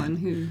 100%. someone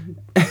who.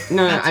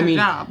 No, That's I her mean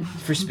job.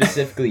 for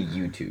specifically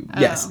YouTube.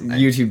 Yes, Oh.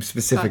 YouTube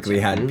specifically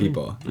Gotcha. had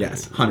people.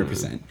 Yes,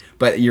 100%.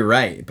 But you're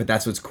right. But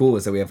that's what's cool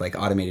is that we have like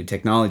automated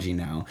technology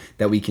now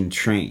that we can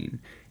train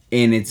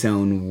in its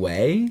own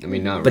way. I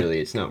mean, not But- really.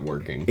 It's not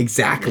working.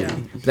 Exactly.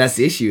 But that's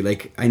the issue.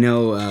 Like I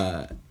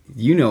know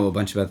you know a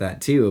bunch about that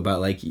too.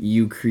 About like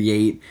you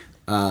create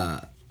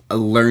a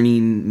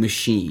learning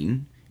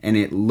machine and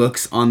it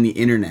looks on the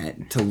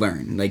internet to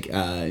learn, like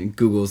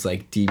Google's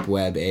like deep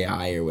web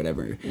AI or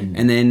whatever.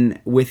 And then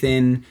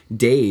within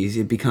days,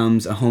 it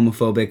becomes a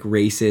homophobic,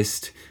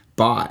 racist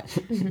bot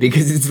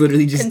because it's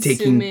literally just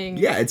Consuming.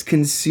 it's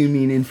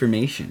consuming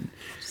information.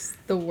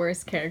 The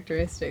worst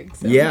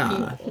characteristics. Of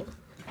Yeah. people.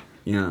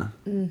 Yeah.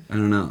 I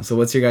don't know. So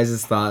what's your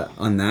guys' thought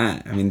on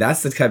that? I mean,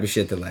 that's the type of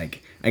shit that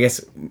like, I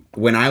guess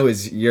when I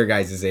was your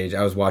guys' age,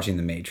 I was watching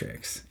The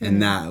Matrix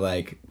and that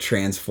like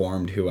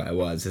transformed who I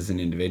was as an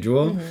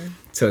individual.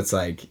 So it's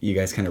like you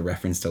guys kind of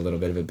referenced a little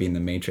bit of it being The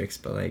Matrix,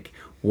 but like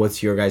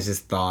what's your guys'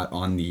 thought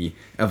on the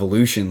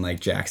evolution, like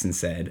Jackson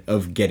said,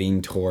 of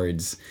getting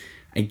towards,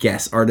 I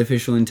guess,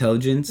 artificial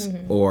intelligence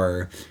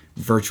or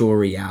virtual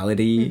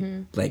reality?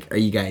 Like, are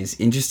you guys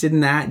interested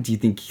in that? Do you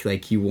think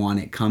like you want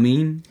it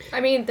coming?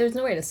 I mean, there's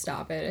no way to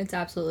stop it. It's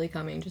absolutely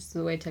coming, just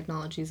the way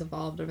technology's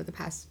evolved over the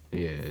past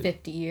Yeah.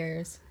 50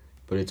 years.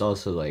 But it's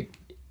also like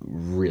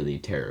really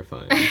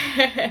terrifying.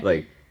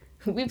 Like,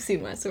 We've seen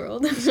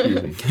Westworld.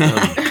 excuse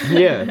me.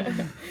 Yeah.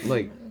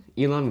 Like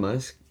Elon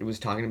Musk was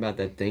talking about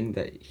that thing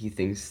that he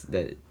thinks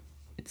that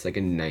it's like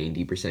a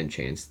 90%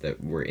 chance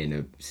that we're in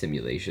a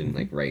simulation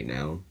like right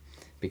now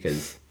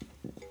because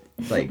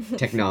like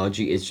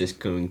technology is just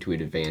going to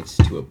advance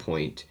to a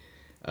point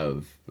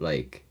of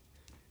like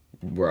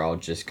we're all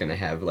just gonna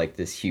have like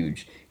this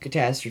huge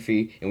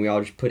catastrophe and we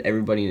all just put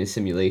everybody in a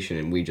simulation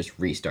and we just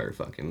restart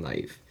fucking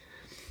life.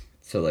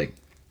 So like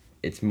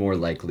it's more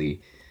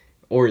likely,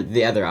 or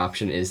the other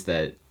option is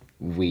that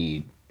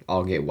we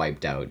all get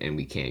wiped out and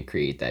we can't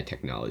create that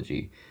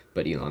technology.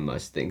 But Elon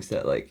Musk thinks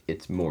that like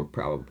it's more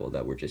probable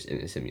that we're just in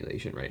a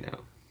simulation right now.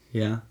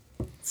 Yeah.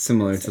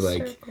 Similar to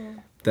like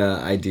the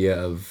idea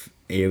of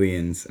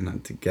aliens,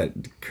 not to get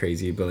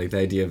crazy, but like the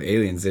idea of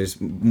aliens, there's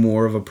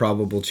more of a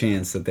probable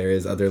chance that there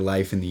is other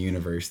life in the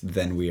universe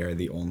than we are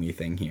the only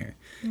thing here.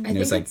 I And think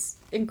it's like, it's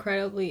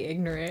incredibly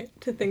ignorant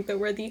to think that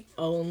we're the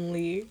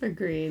only.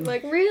 Agreed.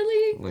 Like,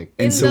 really? Like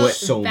And In so the what-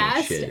 so much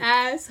vast shit.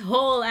 ass,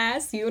 whole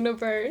ass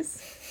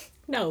universe.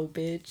 No,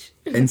 bitch.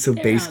 and so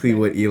They're out basically there.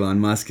 what Elon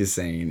Musk is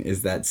saying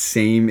is that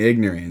same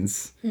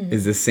ignorance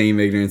is the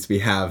same ignorance we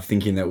have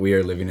thinking that we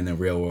are living in the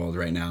real world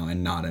right now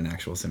and not an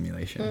actual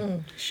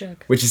simulation.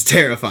 Shook. Which is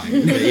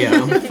terrifying. Yeah,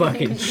 I'm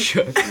fucking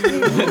shook.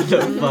 What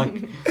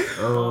the fuck?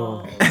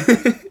 Oh.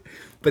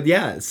 But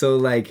yeah, so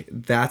like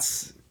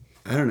that's,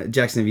 I don't know.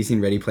 Jackson, have you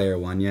seen Ready Player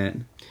One yet?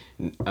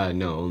 No,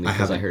 only I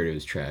because I haven't. heard it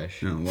was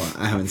trash. No, well,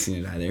 I haven't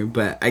seen it either.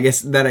 But I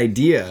guess that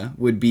idea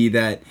would be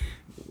that,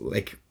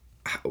 like,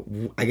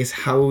 I guess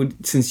how,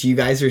 since you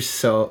guys are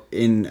so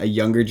in a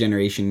younger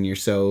generation, you're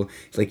so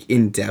like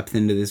in depth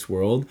into this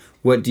world,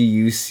 what do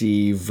you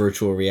see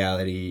virtual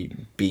reality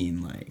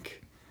being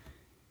like?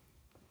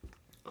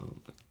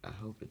 I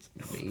hope it's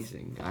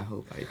amazing. I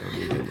hope I don't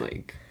even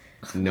like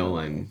know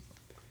I'm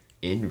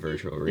in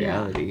virtual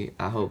reality.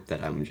 I hope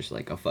that I'm just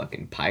like a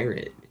fucking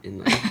pirate in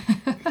like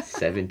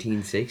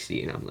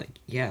 1760 and I'm like,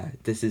 yeah,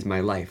 this is my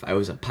life. I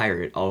was a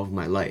pirate all of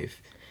my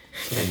life.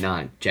 And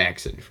not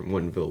Jackson from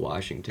Woodinville,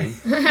 Washington.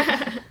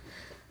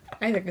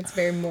 I think it's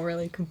very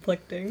morally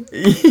conflicting.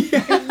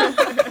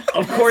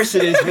 Of course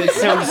it is, but it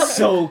sounds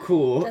so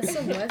cool. That's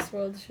some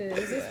Westworld shit.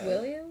 Is this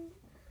William?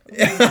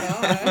 Oh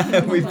my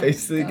God. We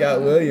basically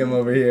got William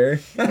over here.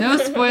 No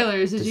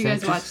spoilers. Did Does you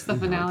that guys watch just the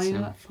not finale?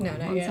 sound No,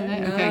 not On yet. Sunday?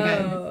 No, Okay,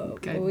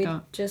 but good. we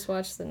Don't. just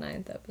watched the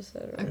 9th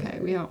episode. or Okay,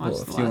 whatever. we haven't watched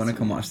Well, the if you want to last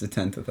come one. watch the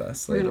 10th with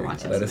us We're gonna later,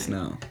 watch it let us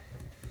tonight. know.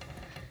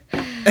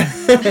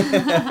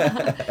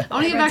 I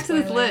want to get back to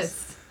this Spoilers.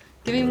 list.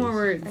 Give me more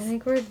words. I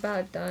think we're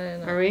about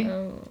done. Are we?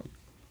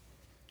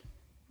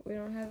 We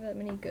don't have that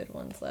many good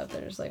ones left.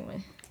 They're just like my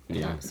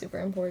Yeah. not super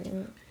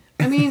important.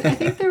 I mean, I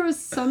think there was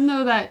some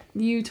though that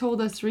you told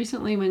us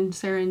recently when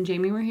Sarah and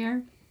Jamie were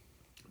here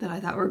that I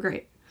thought were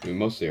great. We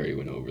mostly already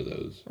went over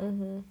those.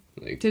 Mm-hmm.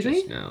 Like Did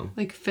just we? now.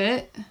 Like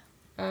fit.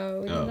 We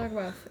Oh. can talk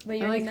about, but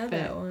you I already like know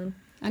fit. that one.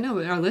 I know,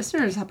 but our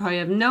listeners probably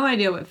have no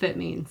idea what fit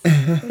means.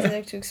 Would you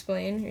like to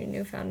explain your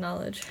newfound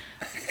knowledge?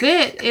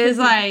 Fit is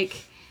like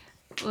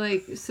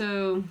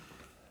so.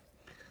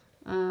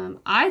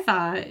 I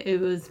thought it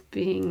was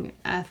being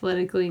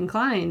athletically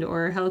inclined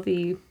or a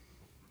healthy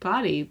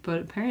body, but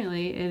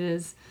apparently it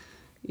is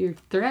your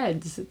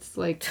threads. It's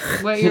like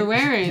what you're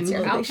wearing. It's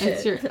your outfit.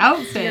 It's your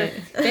outfit.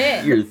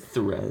 Fit. Your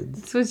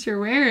threads. It's what you're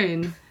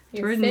wearing.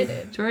 You're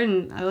fitted.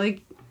 Jordan, I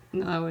like.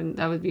 No, I wouldn't.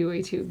 That would be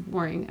way too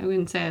boring. I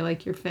wouldn't say I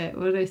like your fit.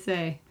 What did I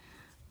say?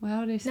 Well, how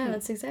would I say? No,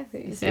 that's exactly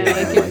what you Say, said.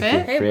 I like your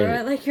fit. Hey, bro,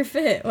 I like your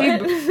fit. Hey,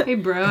 What? hey,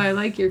 bro, I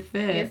like your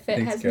fit. Your fit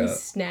Thanks, has me girl.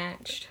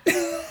 snatched.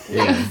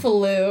 Yeah. Like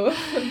flu.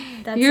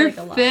 That's Your like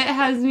a lot. fit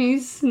has me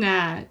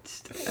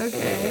snatched.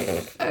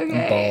 Okay.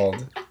 Okay.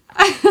 Bald.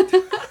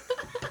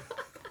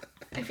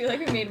 I feel like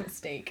we made a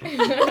mistake.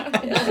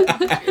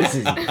 This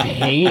is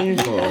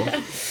painful.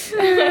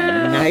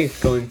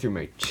 Knife going through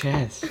my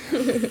chest.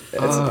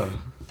 Oh.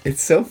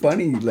 It's so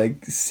funny,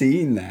 like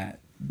seeing that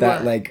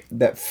What? like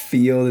that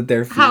feel that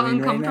they're How feeling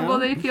uncomfortable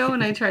right now. they feel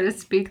when I try to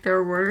speak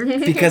their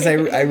words. Because I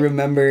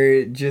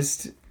remember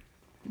just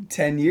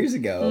 10 years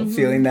ago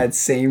feeling that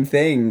same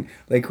thing,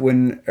 like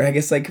when, or I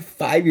guess like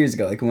 5 years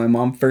ago, like when my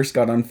mom first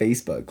got on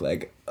Facebook,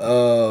 like,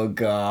 oh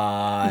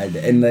god,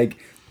 and like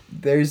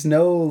there's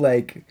no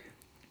like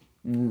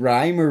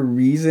rhyme or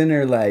reason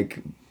or like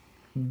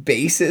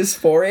basis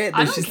for it.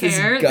 I There's don't just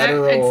care. this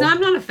guttural.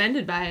 I'm not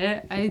offended by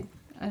it. I'm.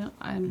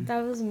 That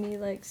was me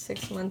like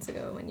 6 months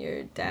ago when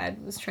your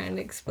dad was trying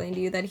to explain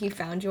to you that he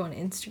found you on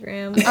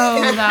Instagram.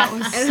 Oh, that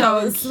was And I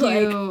so was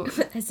cute.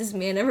 like, has this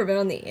man ever been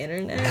on the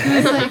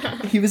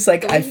internet? He was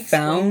like, way I he explained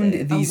found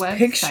it. these website.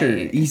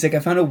 pictures. He's like, I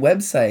found a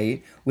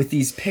website with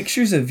these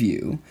pictures of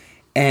you,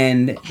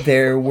 and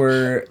there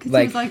were was,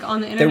 like, on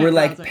the there internet were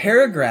like browser.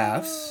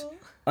 paragraphs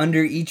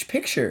under each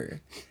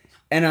picture,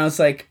 and I was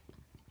like,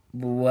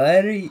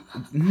 what are you?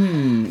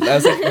 I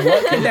was like,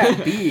 what could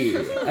that be?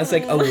 I was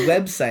like, a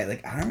website.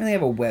 Like, I don't really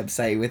have a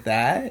website with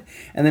that.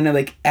 And then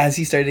like, as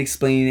he started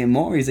explaining it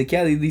more, he's like,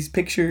 yeah, these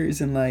pictures,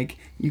 and like,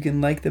 you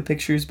can like the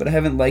pictures, but I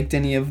haven't liked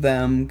any of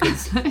them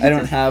because I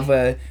don't have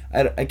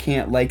I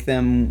can't like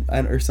them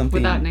or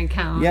something. Without an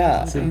account.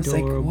 Yeah, It's I was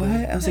like, adorable. what?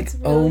 I was That's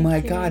like, oh really my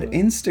cute. god,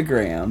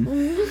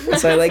 Instagram.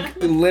 So I like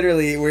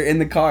literally, we're in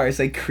the car,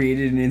 so I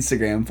created an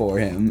Instagram for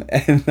him,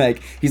 and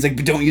like he's like,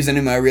 but don't use any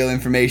of my real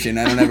information.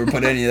 I don't ever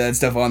put any of that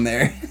stuff on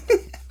there.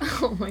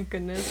 Oh my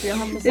goodness, you'll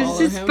have to It's follow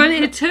just him. funny.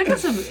 It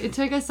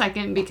took a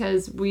second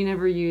because we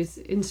never use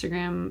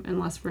Instagram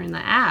unless we're in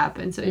the app,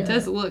 and so it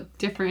does look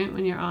different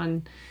when you're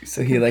on.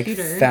 So he like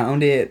Computer.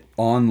 found it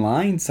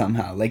online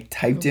somehow, like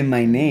typed in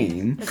my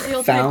name, It's the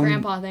ultimate found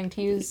grandpa thing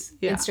to use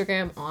Yeah.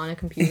 Instagram on a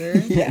computer.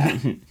 yeah.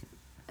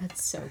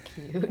 That's so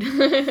cute.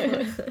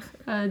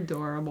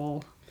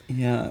 Adorable.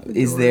 Yeah.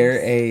 Is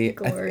there a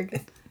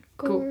Gorg.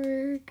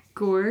 Gorg.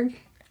 Gorg.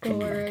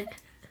 Gorg.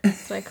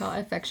 That's what I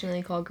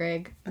affectionately call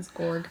Greg. As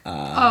Gorg.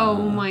 Oh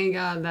my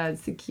god,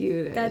 that's the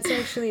cutest. That's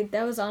actually,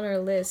 that was on our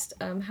list,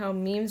 how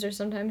memes are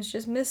sometimes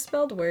just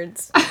misspelled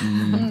words.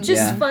 Just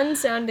yeah. fun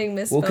sounding Well,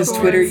 misspelled because words.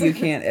 Twitter, you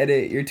can't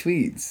edit your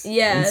tweets.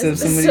 Yeah, And so if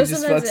so somebody just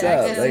sometimes fucks it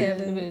up,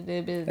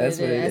 accidentally like, that's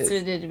what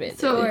it is.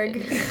 So Gorg.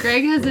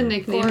 Greg has a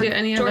nickname. Gorg. Do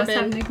any of us have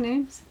Jordan.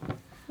 nicknames?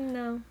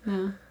 No,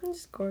 No,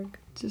 just Gorg.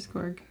 just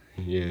Gorg.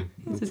 Yeah.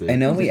 That's I it.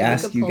 know we You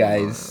ask could you pull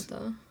 'em guys out,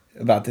 though.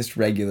 about this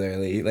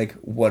regularly, like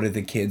what are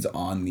the kids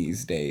on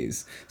these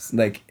days,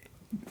 like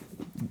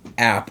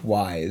app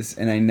wise,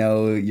 and I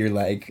know you're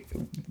like,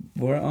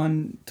 we're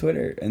on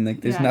Twitter, and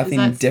like there's Yeah, is nothing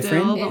that still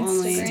different the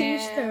only- To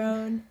each their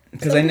own.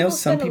 because I know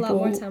some spend a lot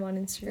more people time on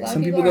Instagram. Lot some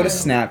of people people go to are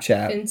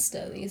Snapchat.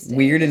 Insta these days.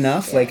 Weird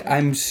enough, like Yeah.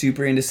 I'm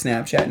super into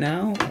Snapchat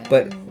now,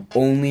 but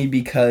only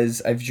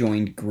because I've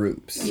joined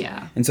groups.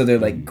 Yeah. And so they're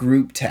like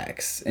group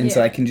texts. And so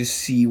Yeah. I can just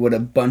see what a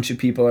bunch of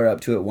people are up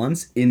to at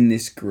once in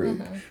this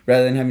group.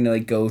 Rather than having to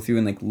like go through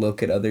and like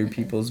look at other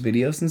people's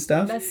videos and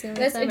stuff. That's the only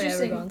That's time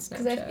interesting I ever go on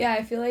because Snapchat.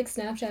 I feel like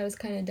Snapchat is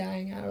kind of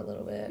dying out a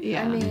little bit.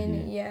 Yeah. I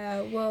mean,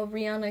 yeah. Well,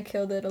 Rihanna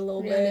killed it a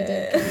little Rihanna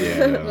bit. did,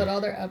 Yeah. but all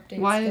their updates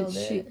Why did killed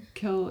she it.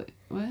 kill it?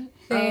 What?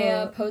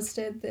 They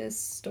posted this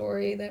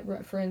story that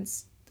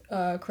referenced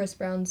Chris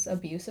Brown's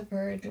abuse of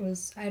her. It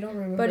was, I don't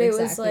remember But it was,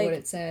 exactly like- what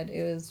it said.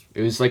 It was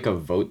It was like a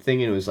vote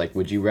thing, and it was like,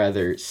 would you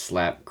rather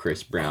slap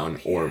Chris Brown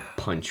or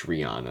punch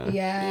Rihanna?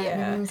 yeah. Yeah.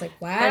 And everyone was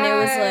like, wow. And it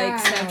was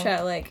like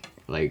Snapchat like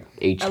Like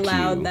HQ.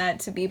 allowed that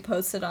to be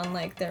posted on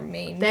like their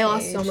main. They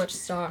lost so page. much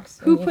stocks.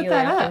 Who put immediately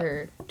that after up?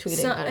 her tweeting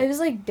So, about it it. was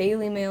like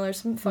Daily Mail or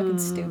something fucking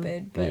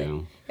stupid, but Yeah.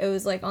 it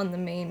was like on the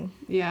main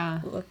Yeah.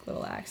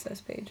 little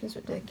access page. It was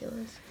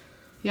ridiculous.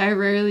 Yeah, I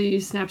rarely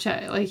use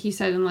Snapchat, like he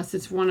said, unless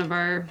it's one of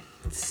our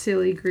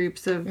silly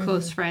groups of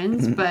close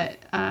friends. But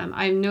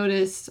I've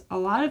noticed a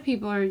lot of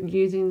people are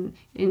using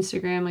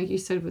Instagram, like you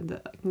said, with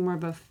the more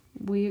of a.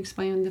 Will you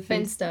explain the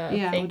Finsta,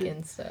 Yeah. fake what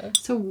it- Insta.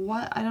 So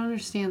what? I don't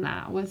understand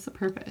that. What's the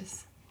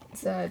purpose?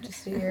 It's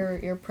just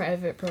your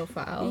private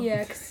profile.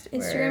 Yeah, because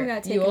where Instagram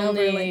got taken you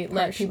only over like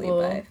let partially people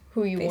by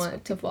who you Facebook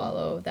want to people.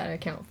 follow that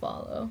account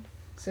follow.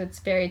 So it's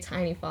very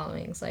tiny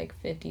followings, like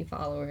 50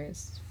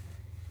 followers,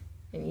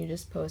 and you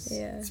just post.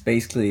 Yeah. It's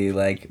basically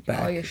like All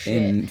back your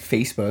shit. in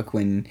Facebook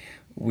when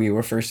we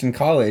were first in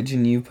college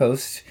and you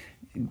post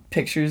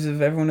pictures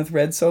of everyone with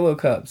red Solo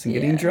cups and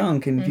getting Yeah.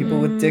 drunk and people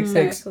with dicks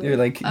Exactly. or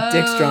like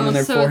dicks drawn on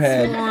their so it's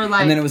forehead. more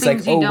like And then it was like,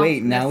 things you oh don't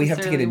wait, now we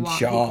have to get a necessarily want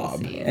people job.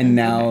 seeing. And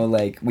now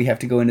like we have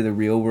to go into the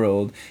real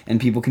world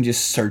and people can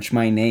just search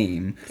my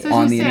name So I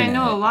on was the gonna say, I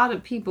internet. know a lot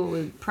of people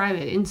with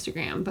private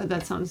Instagram, but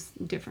that sounds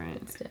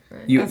different.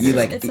 Different. You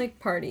like It's like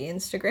party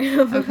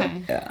Instagram.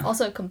 Okay. yeah.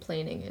 Also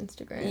complaining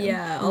Instagram.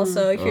 Yeah.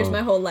 Also, here's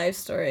my whole life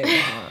story. I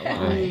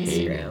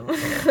hate it.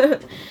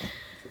 Instagram.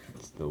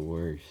 It's the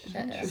worst.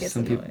 It gets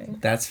Some people annoying.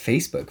 that's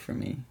Facebook for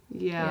me.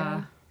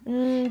 Yeah. But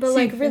See,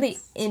 like really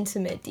it's-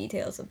 intimate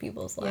details of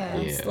people's Yeah.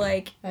 lives. Yeah.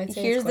 Like, I'd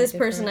say here's it's quite this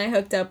person different. I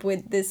hooked up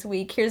with this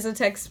week. Here's a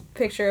text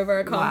picture of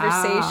our Wow.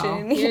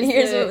 conversation.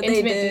 Here's the what they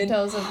intimate did.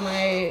 details of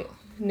my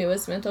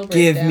newest mental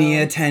breakdown. Give me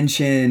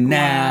attention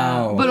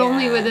now. But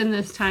only Yeah. within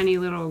this tiny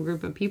little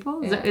group of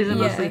people? Is it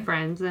mostly Yeah.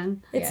 friends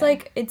then? It's Yeah.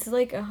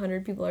 like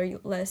 100 people or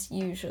less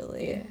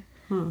usually.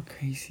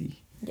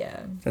 Crazy.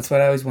 Yeah. That's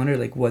what I always wonder,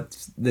 like,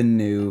 what's the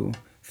new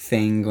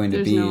thing going to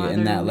There's be? no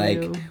And other that, like,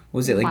 new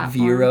was it like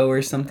platform. Vero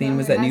or something? No,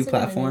 was there that new hasn't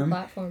been a platform?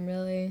 platform,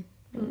 really.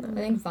 I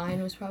think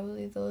Vine was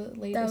probably the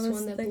latest was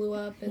one that the- blew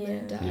up and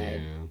then yeah.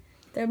 died. Yeah.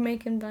 They're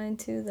making Vine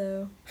too,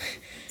 though.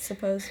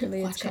 Supposedly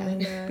it's Watch coming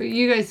But back.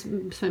 you guys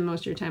spend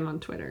most of your time on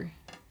Twitter.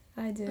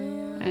 I do.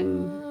 Yeah.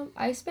 And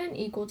I spent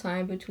equal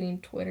time between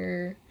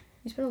Twitter,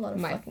 You spend a lot of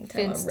my fucking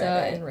time on Finsta,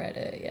 Reddit. and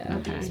Reddit. Yeah,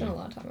 Okay. I spent a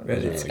lot of time on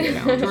Reddit's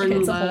Reddit. good. Jordan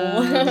It's a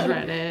loves whole-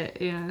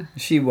 Reddit. Yeah.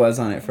 She was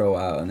on it for a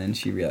while, and then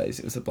she realized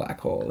it was a black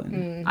hole.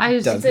 And I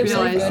just Does it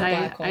realized really? I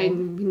Black hole.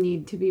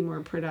 need to be more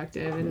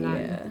productive, and Yeah.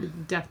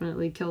 that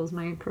definitely kills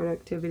my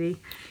productivity.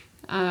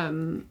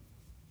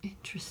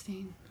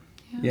 Interesting.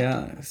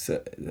 yeah,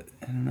 so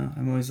I don't know.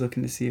 I'm always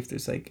looking to see if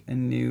there's like a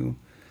new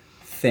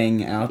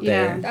thing out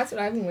Yeah. there. That's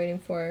what I've been waiting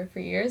for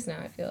years now,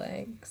 I feel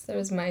like. 'Cause there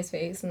was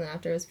MySpace, and then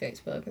after it was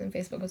Facebook, and then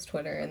Facebook was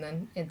Twitter, and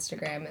then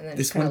Instagram, and then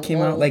This just kinda one came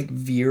out lulled. like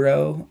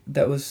Vero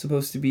that was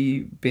supposed to be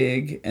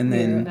big, and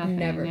then Nothing,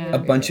 Never yeah. heard a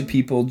of bunch it. of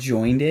people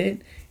joined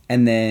it,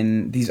 and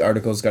then these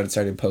articles got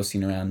started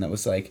posting around that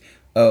was like,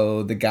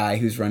 oh, the guy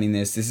who's running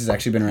this has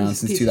actually been around He's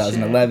a since piece of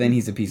 2011.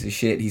 He's a piece of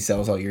shit. He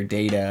sells all your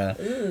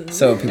data.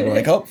 So people were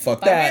like, oh, fuck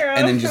that, Vero.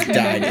 and then just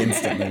died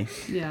instantly.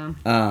 Yeah.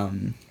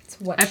 It's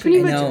what I pretty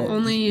should much know.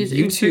 only use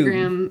YouTube.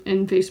 Instagram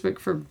and Facebook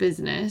for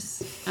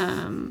business.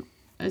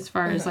 As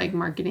far as like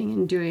marketing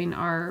and doing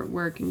our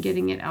work and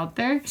getting it out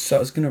there. So I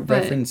was gonna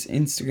But- reference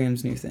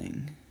Instagram's new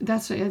thing.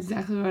 That's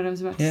exactly what I was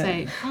about to Yeah.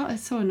 say. Oh,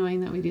 it's so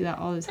annoying that we do that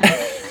all the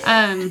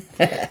time.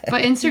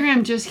 But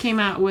Instagram just came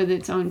out with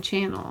its own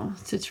channel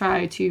to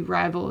try to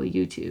rival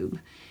YouTube.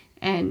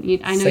 And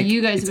I know like- you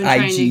guys it's have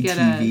been trying to get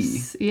IGTV.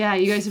 us. Yeah,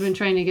 you guys have been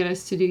trying to get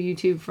us to do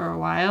YouTube for a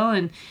while,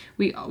 and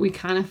we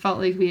kind of felt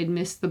like we had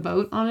missed the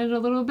boat on it a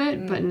little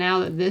bit. But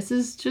now that this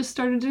has just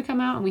started to come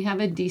out, and we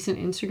have a decent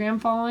Instagram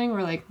following,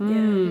 we're like,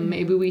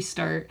 maybe we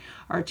start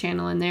our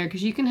channel in there,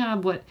 because you can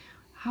have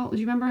How do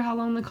you remember how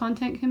long the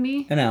content can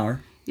be? An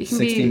hour. It can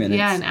 60 be minutes.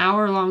 yeah, an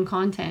hour-long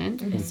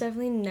content. It's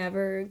definitely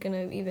never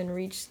gonna even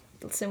reach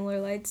similar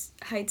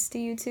heights to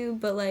YouTube,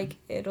 but like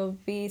it'll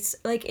be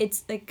like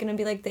it's like gonna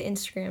be like the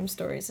Instagram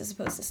stories as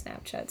opposed to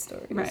Snapchat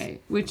stories.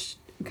 Right. Which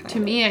to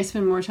Kind me, I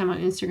spend more time on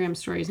Instagram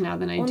stories now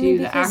than I Only do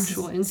the because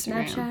actual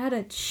Instagram. Snapchat had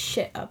a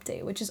shit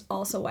update, which is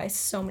also why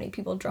so many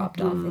people dropped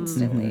off Mm-hmm.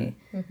 instantly.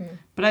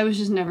 But I was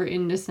just never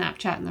into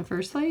Snapchat in the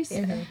first place.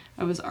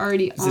 I was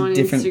already It's on a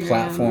different Instagram.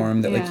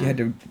 platform that like Yeah. you had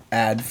to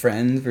add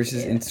friends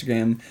versus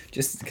Instagram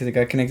just because it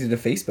got connected to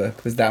Facebook.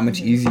 It was that Mm-hmm.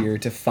 much easier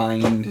to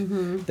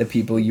find the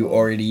people you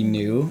already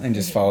knew and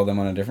just follow them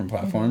on a different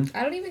platform.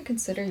 I don't even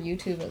consider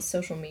YouTube a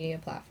social media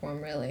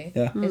platform, really.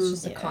 Yeah. It's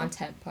just a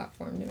content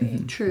platform to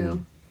me.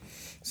 True.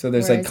 So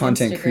there's like Whereas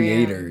content Instagram-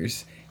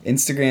 creators.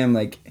 Instagram,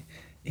 like,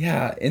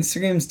 yeah,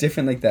 Instagram's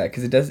different like that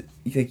because it does,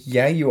 like,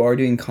 yeah, you are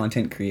doing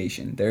content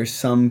creation. There are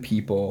some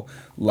people,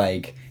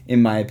 like,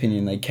 in my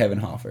opinion, like Kevin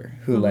Hoffer,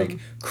 who, like,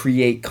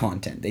 create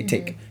content. They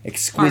take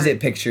exquisite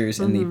pictures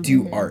and they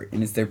do art,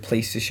 and it's their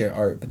place to share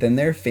art. But then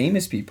there are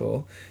famous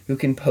people who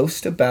can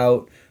post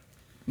about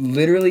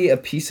literally a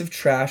piece of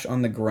trash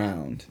on the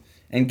ground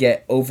and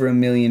get over 1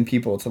 million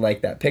people to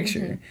like that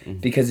picture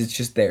because it's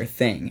just their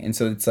thing. And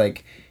so it's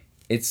like,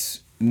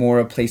 it's more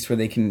a place where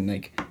they can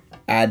like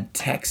add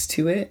text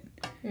to it.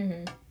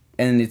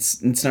 And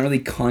it's not really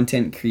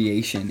content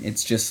creation.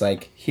 It's just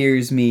like,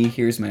 here's me,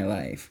 here's my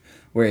life.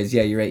 Whereas,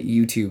 yeah, you're right,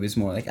 YouTube is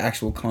more like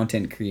actual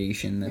content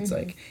creation that's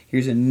like,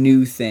 here's a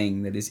new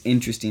thing that is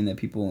interesting that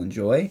people will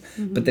enjoy.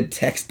 But the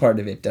text part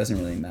of it doesn't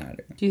really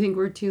matter. Do you think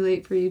we're too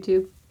late for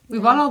YouTube? We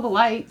bought all the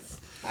lights.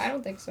 I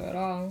don't think so at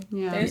all.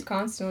 Yeah. There's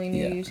constantly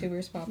new Yeah.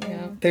 YouTubers popping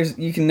up.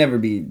 You can never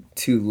be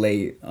too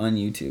late on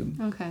YouTube.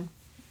 Okay.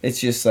 It's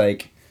just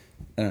like,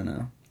 I don't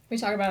know. We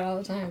talk about it all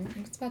the time.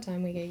 It's about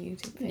time we get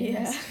YouTube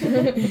famous.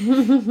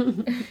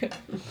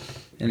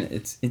 And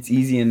it's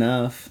easy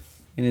enough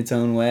in its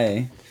own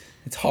way.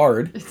 It's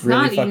hard, It's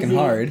really not fucking easy.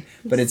 hard,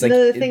 but it's like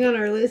another thing on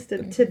our list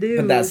of to do.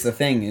 but that's the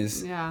thing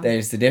is Yeah.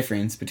 there's the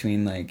difference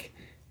between like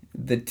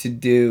the to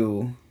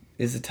do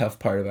is the tough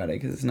part about it,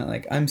 because it's not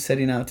like I'm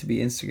setting out to be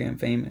Instagram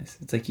famous.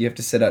 It's like you have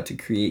to set out to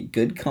create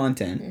good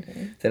content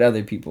that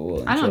other people will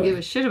enjoy. I don't give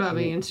a shit about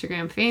being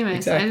Instagram famous.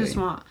 Exactly. I just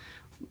want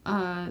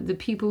the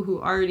people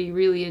who already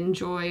really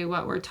enjoy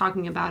what we're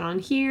talking about on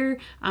here,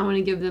 I want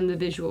to give them the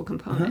visual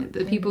component.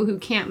 The people who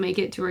can't make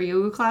it to our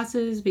yoga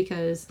classes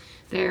because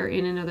they're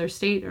in another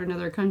state or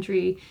another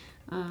country,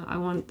 I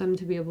want them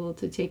to be able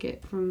to take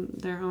it from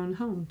their own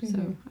home.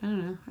 So, I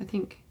don't know. I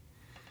think,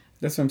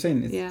 That's what I'm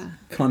saying. It's yeah,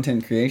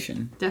 content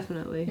creation.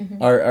 definitely.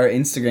 Our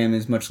Instagram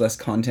is much less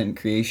content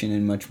creation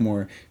and much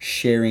more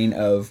sharing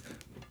of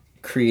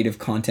creative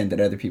content that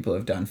other people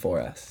have done for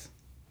us.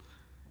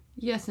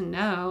 Yes and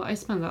no. I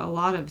spend a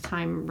lot of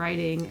time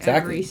writing Exactly.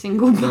 every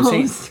single That's what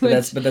I'm saying.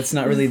 post. But that's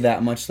not really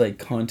that much like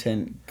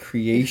content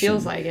creation.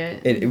 Feels like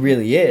it. It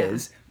really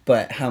is.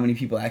 But how many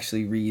people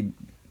actually read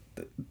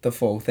the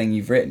full thing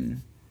you've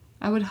written?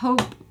 I would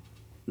hope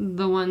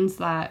the ones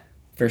that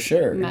For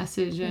sure.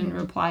 message and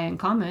reply and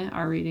comment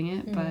are reading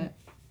it, but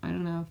I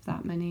don't know if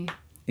that many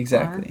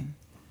Exactly.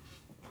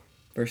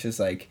 Versus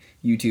like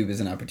YouTube is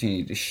an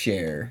opportunity to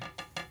share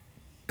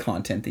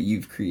content that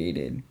you've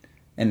created,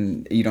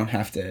 and you don't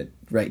have to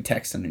write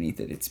text underneath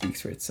it. It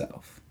speaks for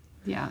itself.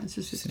 Yeah, it's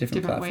just It's a a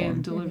different different way platform.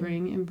 of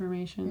delivering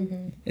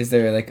information. Is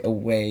there like a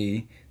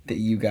way that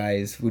you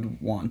guys would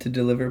want to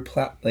deliver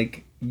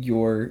like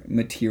your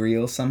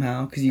material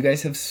somehow? Because you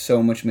guys have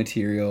so much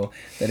material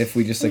that if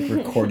we just like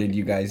recorded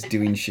you guys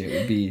doing shit, it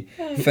would be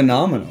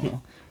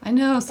phenomenal. I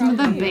know some of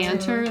the Probably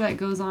banter that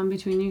goes on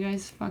between you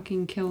guys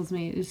fucking kills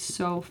me. It's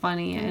so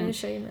funny I'm gonna and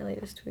show you my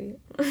latest tweet.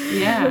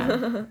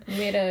 yeah. We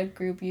made a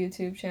group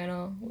YouTube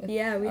channel with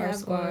Yeah, we our have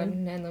squad,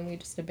 one. and then we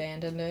just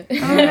abandoned it.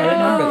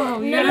 Oh,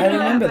 I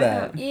remember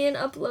yeah. that. Ian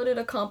uploaded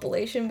a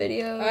compilation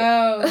video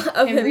Oh,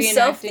 of him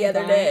himself the reenacting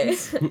other day.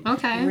 Vines.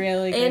 Okay.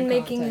 Really good And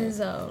making content.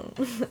 his own.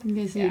 You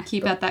guys need Yeah. to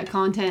keep at that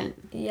content.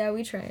 Yeah,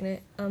 we trying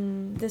it.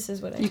 This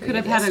is what I You tweeted could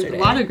have had yesterday. a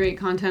lot of great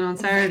content on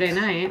Saturday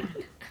night.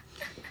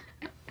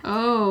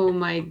 Oh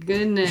my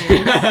goodness.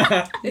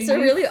 It's a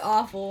really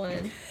awful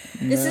one.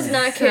 This is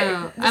not So,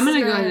 care. I'm going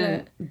to go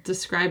ahead and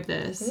describe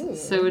this.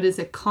 So it is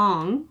a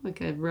Kong,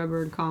 like a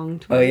rubber Kong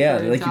toy. Oh yeah,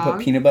 for a like you dog.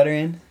 put peanut butter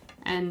in.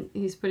 And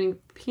he's putting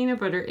peanut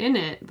butter in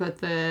it, but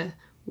the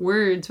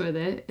words with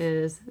it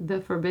is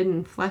the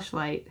forbidden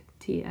fleshlight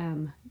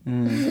TM.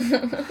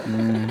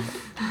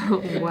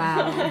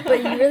 Wow.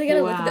 But you really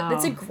gotta look at that. Wow.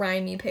 It's a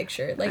grimy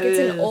picture. Like, It it's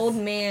is. an old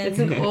man. It's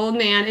an old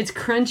man. It's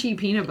crunchy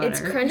peanut butter.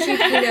 It's crunchy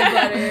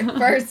peanut butter.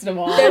 First of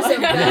all, There's a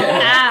belt.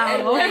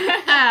 And, Ow.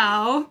 like,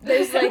 Ow.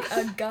 there's, like,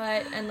 a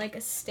gut and, like,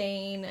 a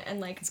stain and,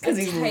 like, a 'cause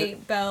he's-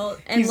 tight belt.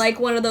 And, like,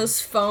 one of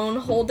those phone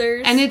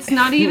holders. And it's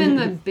not even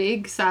the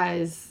big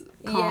size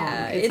Kong.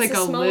 Yeah, it's it's like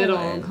a a small little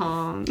one.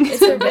 Kong.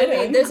 It's a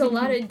really, there's a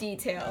lot of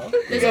detail.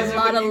 There's a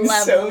lot of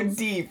levels. So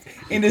deep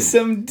into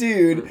some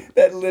dude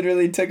that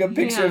literally took a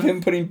picture of Yeah.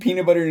 him putting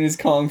peanut butter in his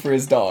Kong for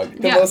his dog.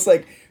 The Yeah. most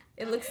like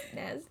It looks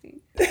nasty.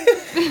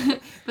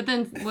 But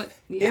then what?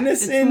 Yeah,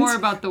 innocent, it's more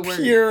about the word.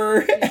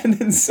 pure, and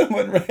then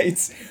someone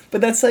writes.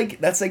 But that's like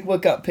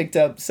what got picked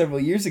up several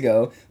years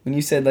ago when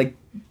you said like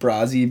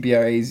Brazy,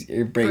 B-R-A-Z,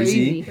 or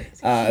Brazy. Brazy.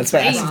 That's why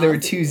I asked if there were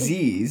two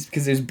Z's,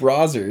 because there's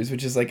Brazzers,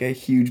 which is like a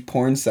huge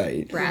porn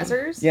site.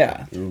 Brazzers.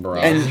 Yeah. Bro.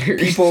 And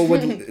people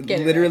would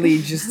Get it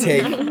literally just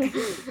take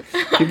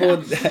people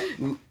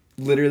would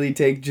literally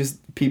take just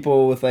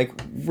people with like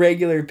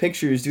regular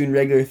pictures doing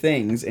regular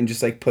things and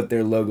just like put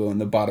their logo in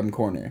the bottom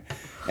corner.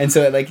 And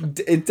so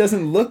it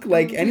doesn't look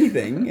like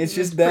anything. It's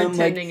just them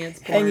like Pretending it's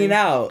porn. hanging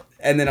out,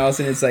 and then all of a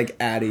sudden it's like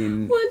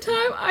adding. One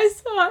time I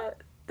saw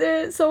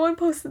that someone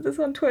posted this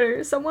on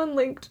Twitter. Someone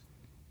linked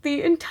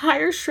the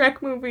entire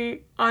Shrek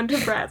movie onto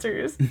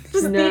Brazzers.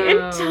 Just No. the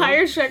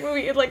entire Shrek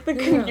movie in like the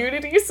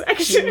community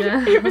section.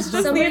 No. It was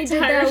just Somebody the did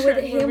entire that with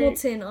Shrek movie.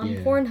 Hamilton on Yeah.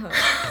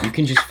 Pornhub. You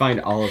can just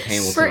find all of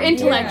Hamilton For on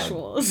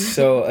intellectuals.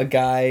 So a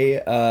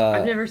guy,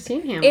 I've never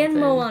seen Hamilton. And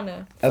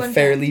Moana. a Fun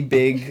fairly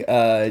big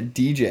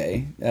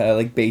DJ,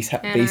 like bass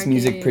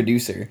music Anarchy.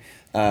 producer,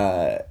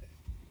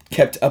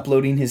 kept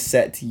uploading his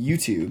set to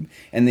YouTube,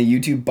 and the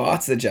YouTube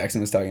bots that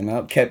Jackson was talking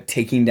about kept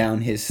taking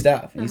down his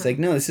stuff. And he's like,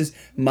 "No, this is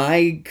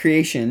my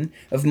creation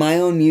of my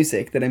own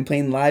music that I'm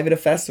playing live at a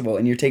festival,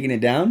 and you're taking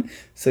it down."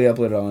 So he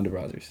uploaded it all into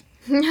browsers.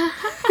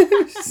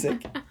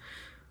 Sick.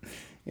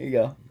 Here you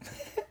go.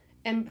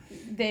 And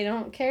they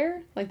don't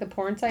care? Like the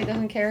porn site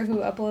doesn't care who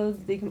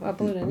uploads? They can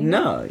upload anything?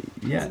 No,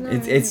 yeah, not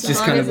it's really just as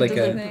kind long of as like it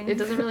a. doesn't- It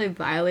doesn't really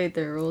violate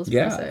their rules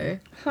Yeah. per se.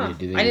 Huh. Yeah,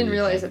 do they I didn't really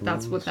realize have that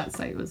that's rules? what that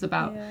site was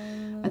about.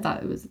 I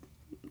thought it was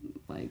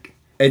like...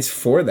 It's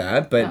for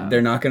that, but Oh.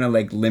 they're not gonna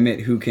like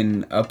limit who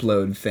can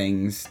upload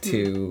things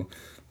to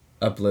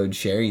upload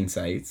sharing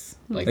sites.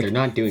 Like, they're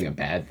not doing a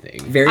bad thing.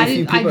 Very I, few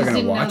didn't, I people are just gonna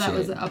didn't know watch that it.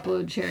 was an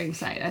upload sharing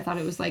site. I thought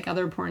it was like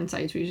other porn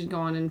sites where you just go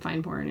on and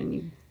find porn and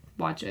you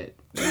watch it.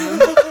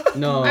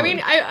 No. I mean,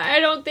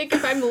 I don't think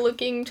if I'm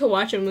looking to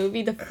watch a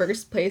movie, the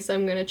first place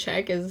I'm gonna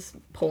check is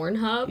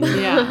Pornhub.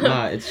 Yeah.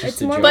 Nah, it's just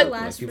It's a more joke. of a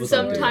Like, last people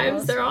resort. don't do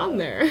Sometimes that. they're on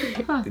there.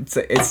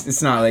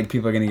 It's not like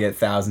people are gonna get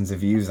thousands of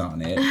views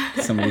on it.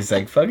 Somebody's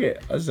like, "Fuck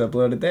it, I'll just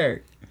upload it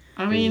there."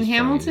 I mean, is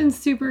Hamilton's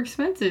super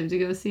expensive to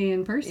go see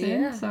in person,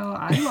 Yeah. so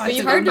I watch But you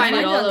it. can hard to find it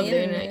find all on over the the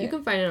internet. internet. You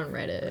can find it on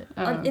Reddit.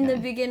 Oh, In the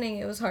okay. beginning,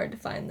 it was hard to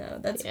find though.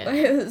 That's Yeah. why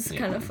it was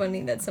kind of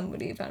funny that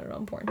somebody found it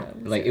on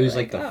Pornhub. Like They it were was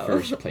like the "Oh."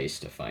 first place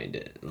to find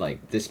it.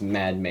 Like this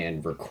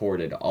madman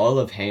recorded all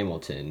of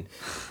Hamilton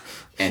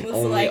and It was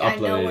only like, I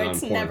know uploaded where it on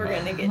it's never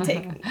Pornhub. gonna get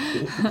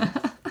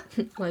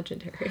taken.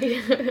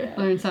 Legendary.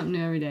 Learn something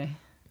new every day.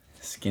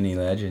 Skinny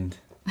legend.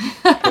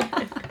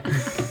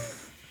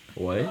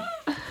 What?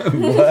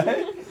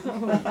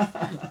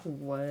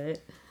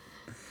 What?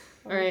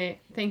 All right,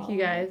 thank you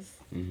guys.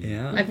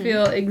 Yeah. I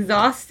feel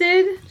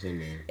exhausted, Same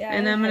here. Yeah,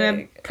 and I'm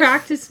gonna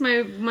practice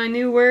my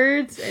new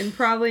words and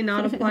probably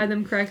not apply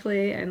them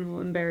correctly, and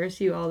will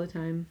embarrass you all the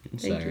time.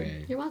 It's Thank you.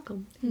 alright. You're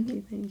welcome. Thank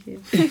you. Thank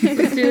you.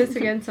 Let's do this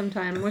again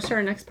sometime. What should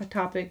our next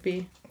topic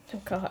be?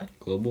 Oh God.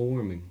 Global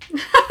warming.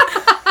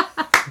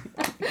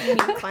 I mean,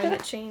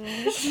 climate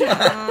change.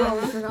 Oh,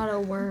 we forgot a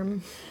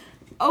worm.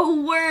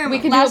 Oh, worm. We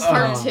could do a Last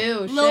part one. 2.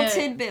 Little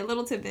Shit.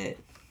 tidbit.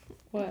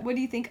 What? What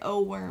do you think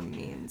 "oh worm"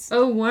 means?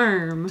 Oh,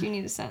 worm. Do you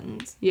need a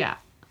sentence? Yeah.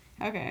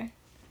 Okay.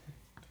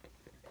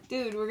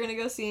 Dude, we're gonna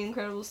go see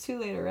Incredibles 2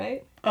 later,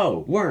 right? Oh,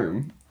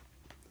 worm.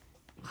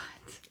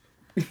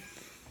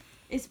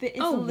 It's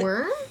Oh,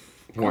 worm?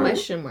 Worm.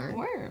 Question mark.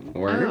 Worm.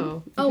 Worm.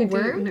 Oh. Oh, We could do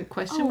it worm? in a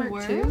question Oh, mark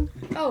worm? too.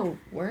 Oh,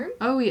 worm?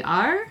 Oh, we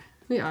are.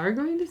 We are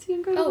going to see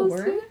Incredibles Oh,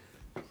 worm? 2?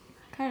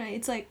 Kind of.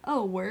 It's like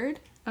oh word.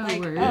 Oh,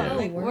 like word. oh, Oh,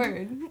 like word.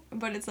 word.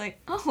 But it's like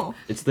oh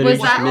It's Was literally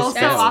that just also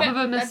misspelled. off of a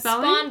That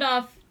misspelling? spawned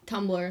off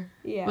Tumblr.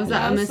 yeah. Was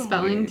that a some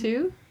misspelling weird-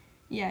 too?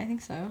 Yeah, I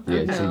think so. Yeah,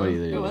 Okay. somebody It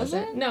literally. was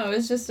it? No, it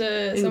was just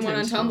someone on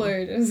Intentional.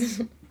 Tumblr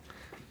just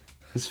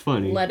It's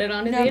funny. let it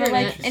onto No, the but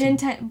internet. like an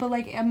intent, but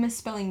like a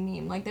misspelling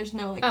meme. Like there's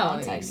no like Oh,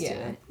 context yeah. to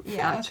it.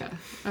 Yeah. Gotcha.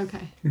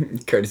 Okay.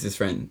 Curtis's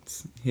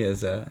friends. He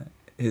has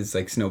his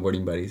like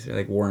snowboarding buddies. They're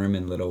like Worm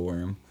and Little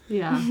Worm.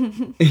 Yeah.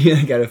 He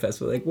like at a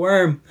festival like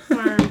Worm.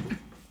 Worm.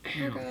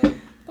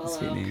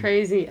 Sweet name.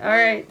 Crazy. All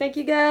right. Thank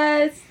you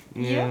guys.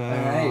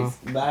 Yeah.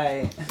 Alright,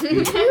 bye.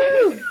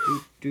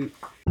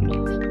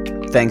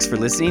 Thanks for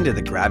listening to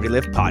the Gravity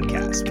Lift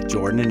Podcast with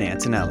Jordan and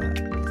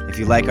Antonella. If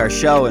you like our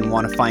show and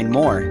want to find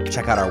more,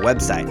 check out our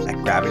website at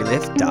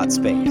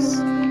gravitylift.space.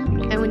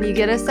 And when you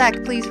get a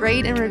sec, please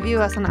rate and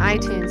review us on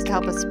iTunes to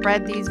help us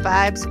spread these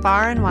vibes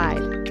far and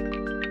wide.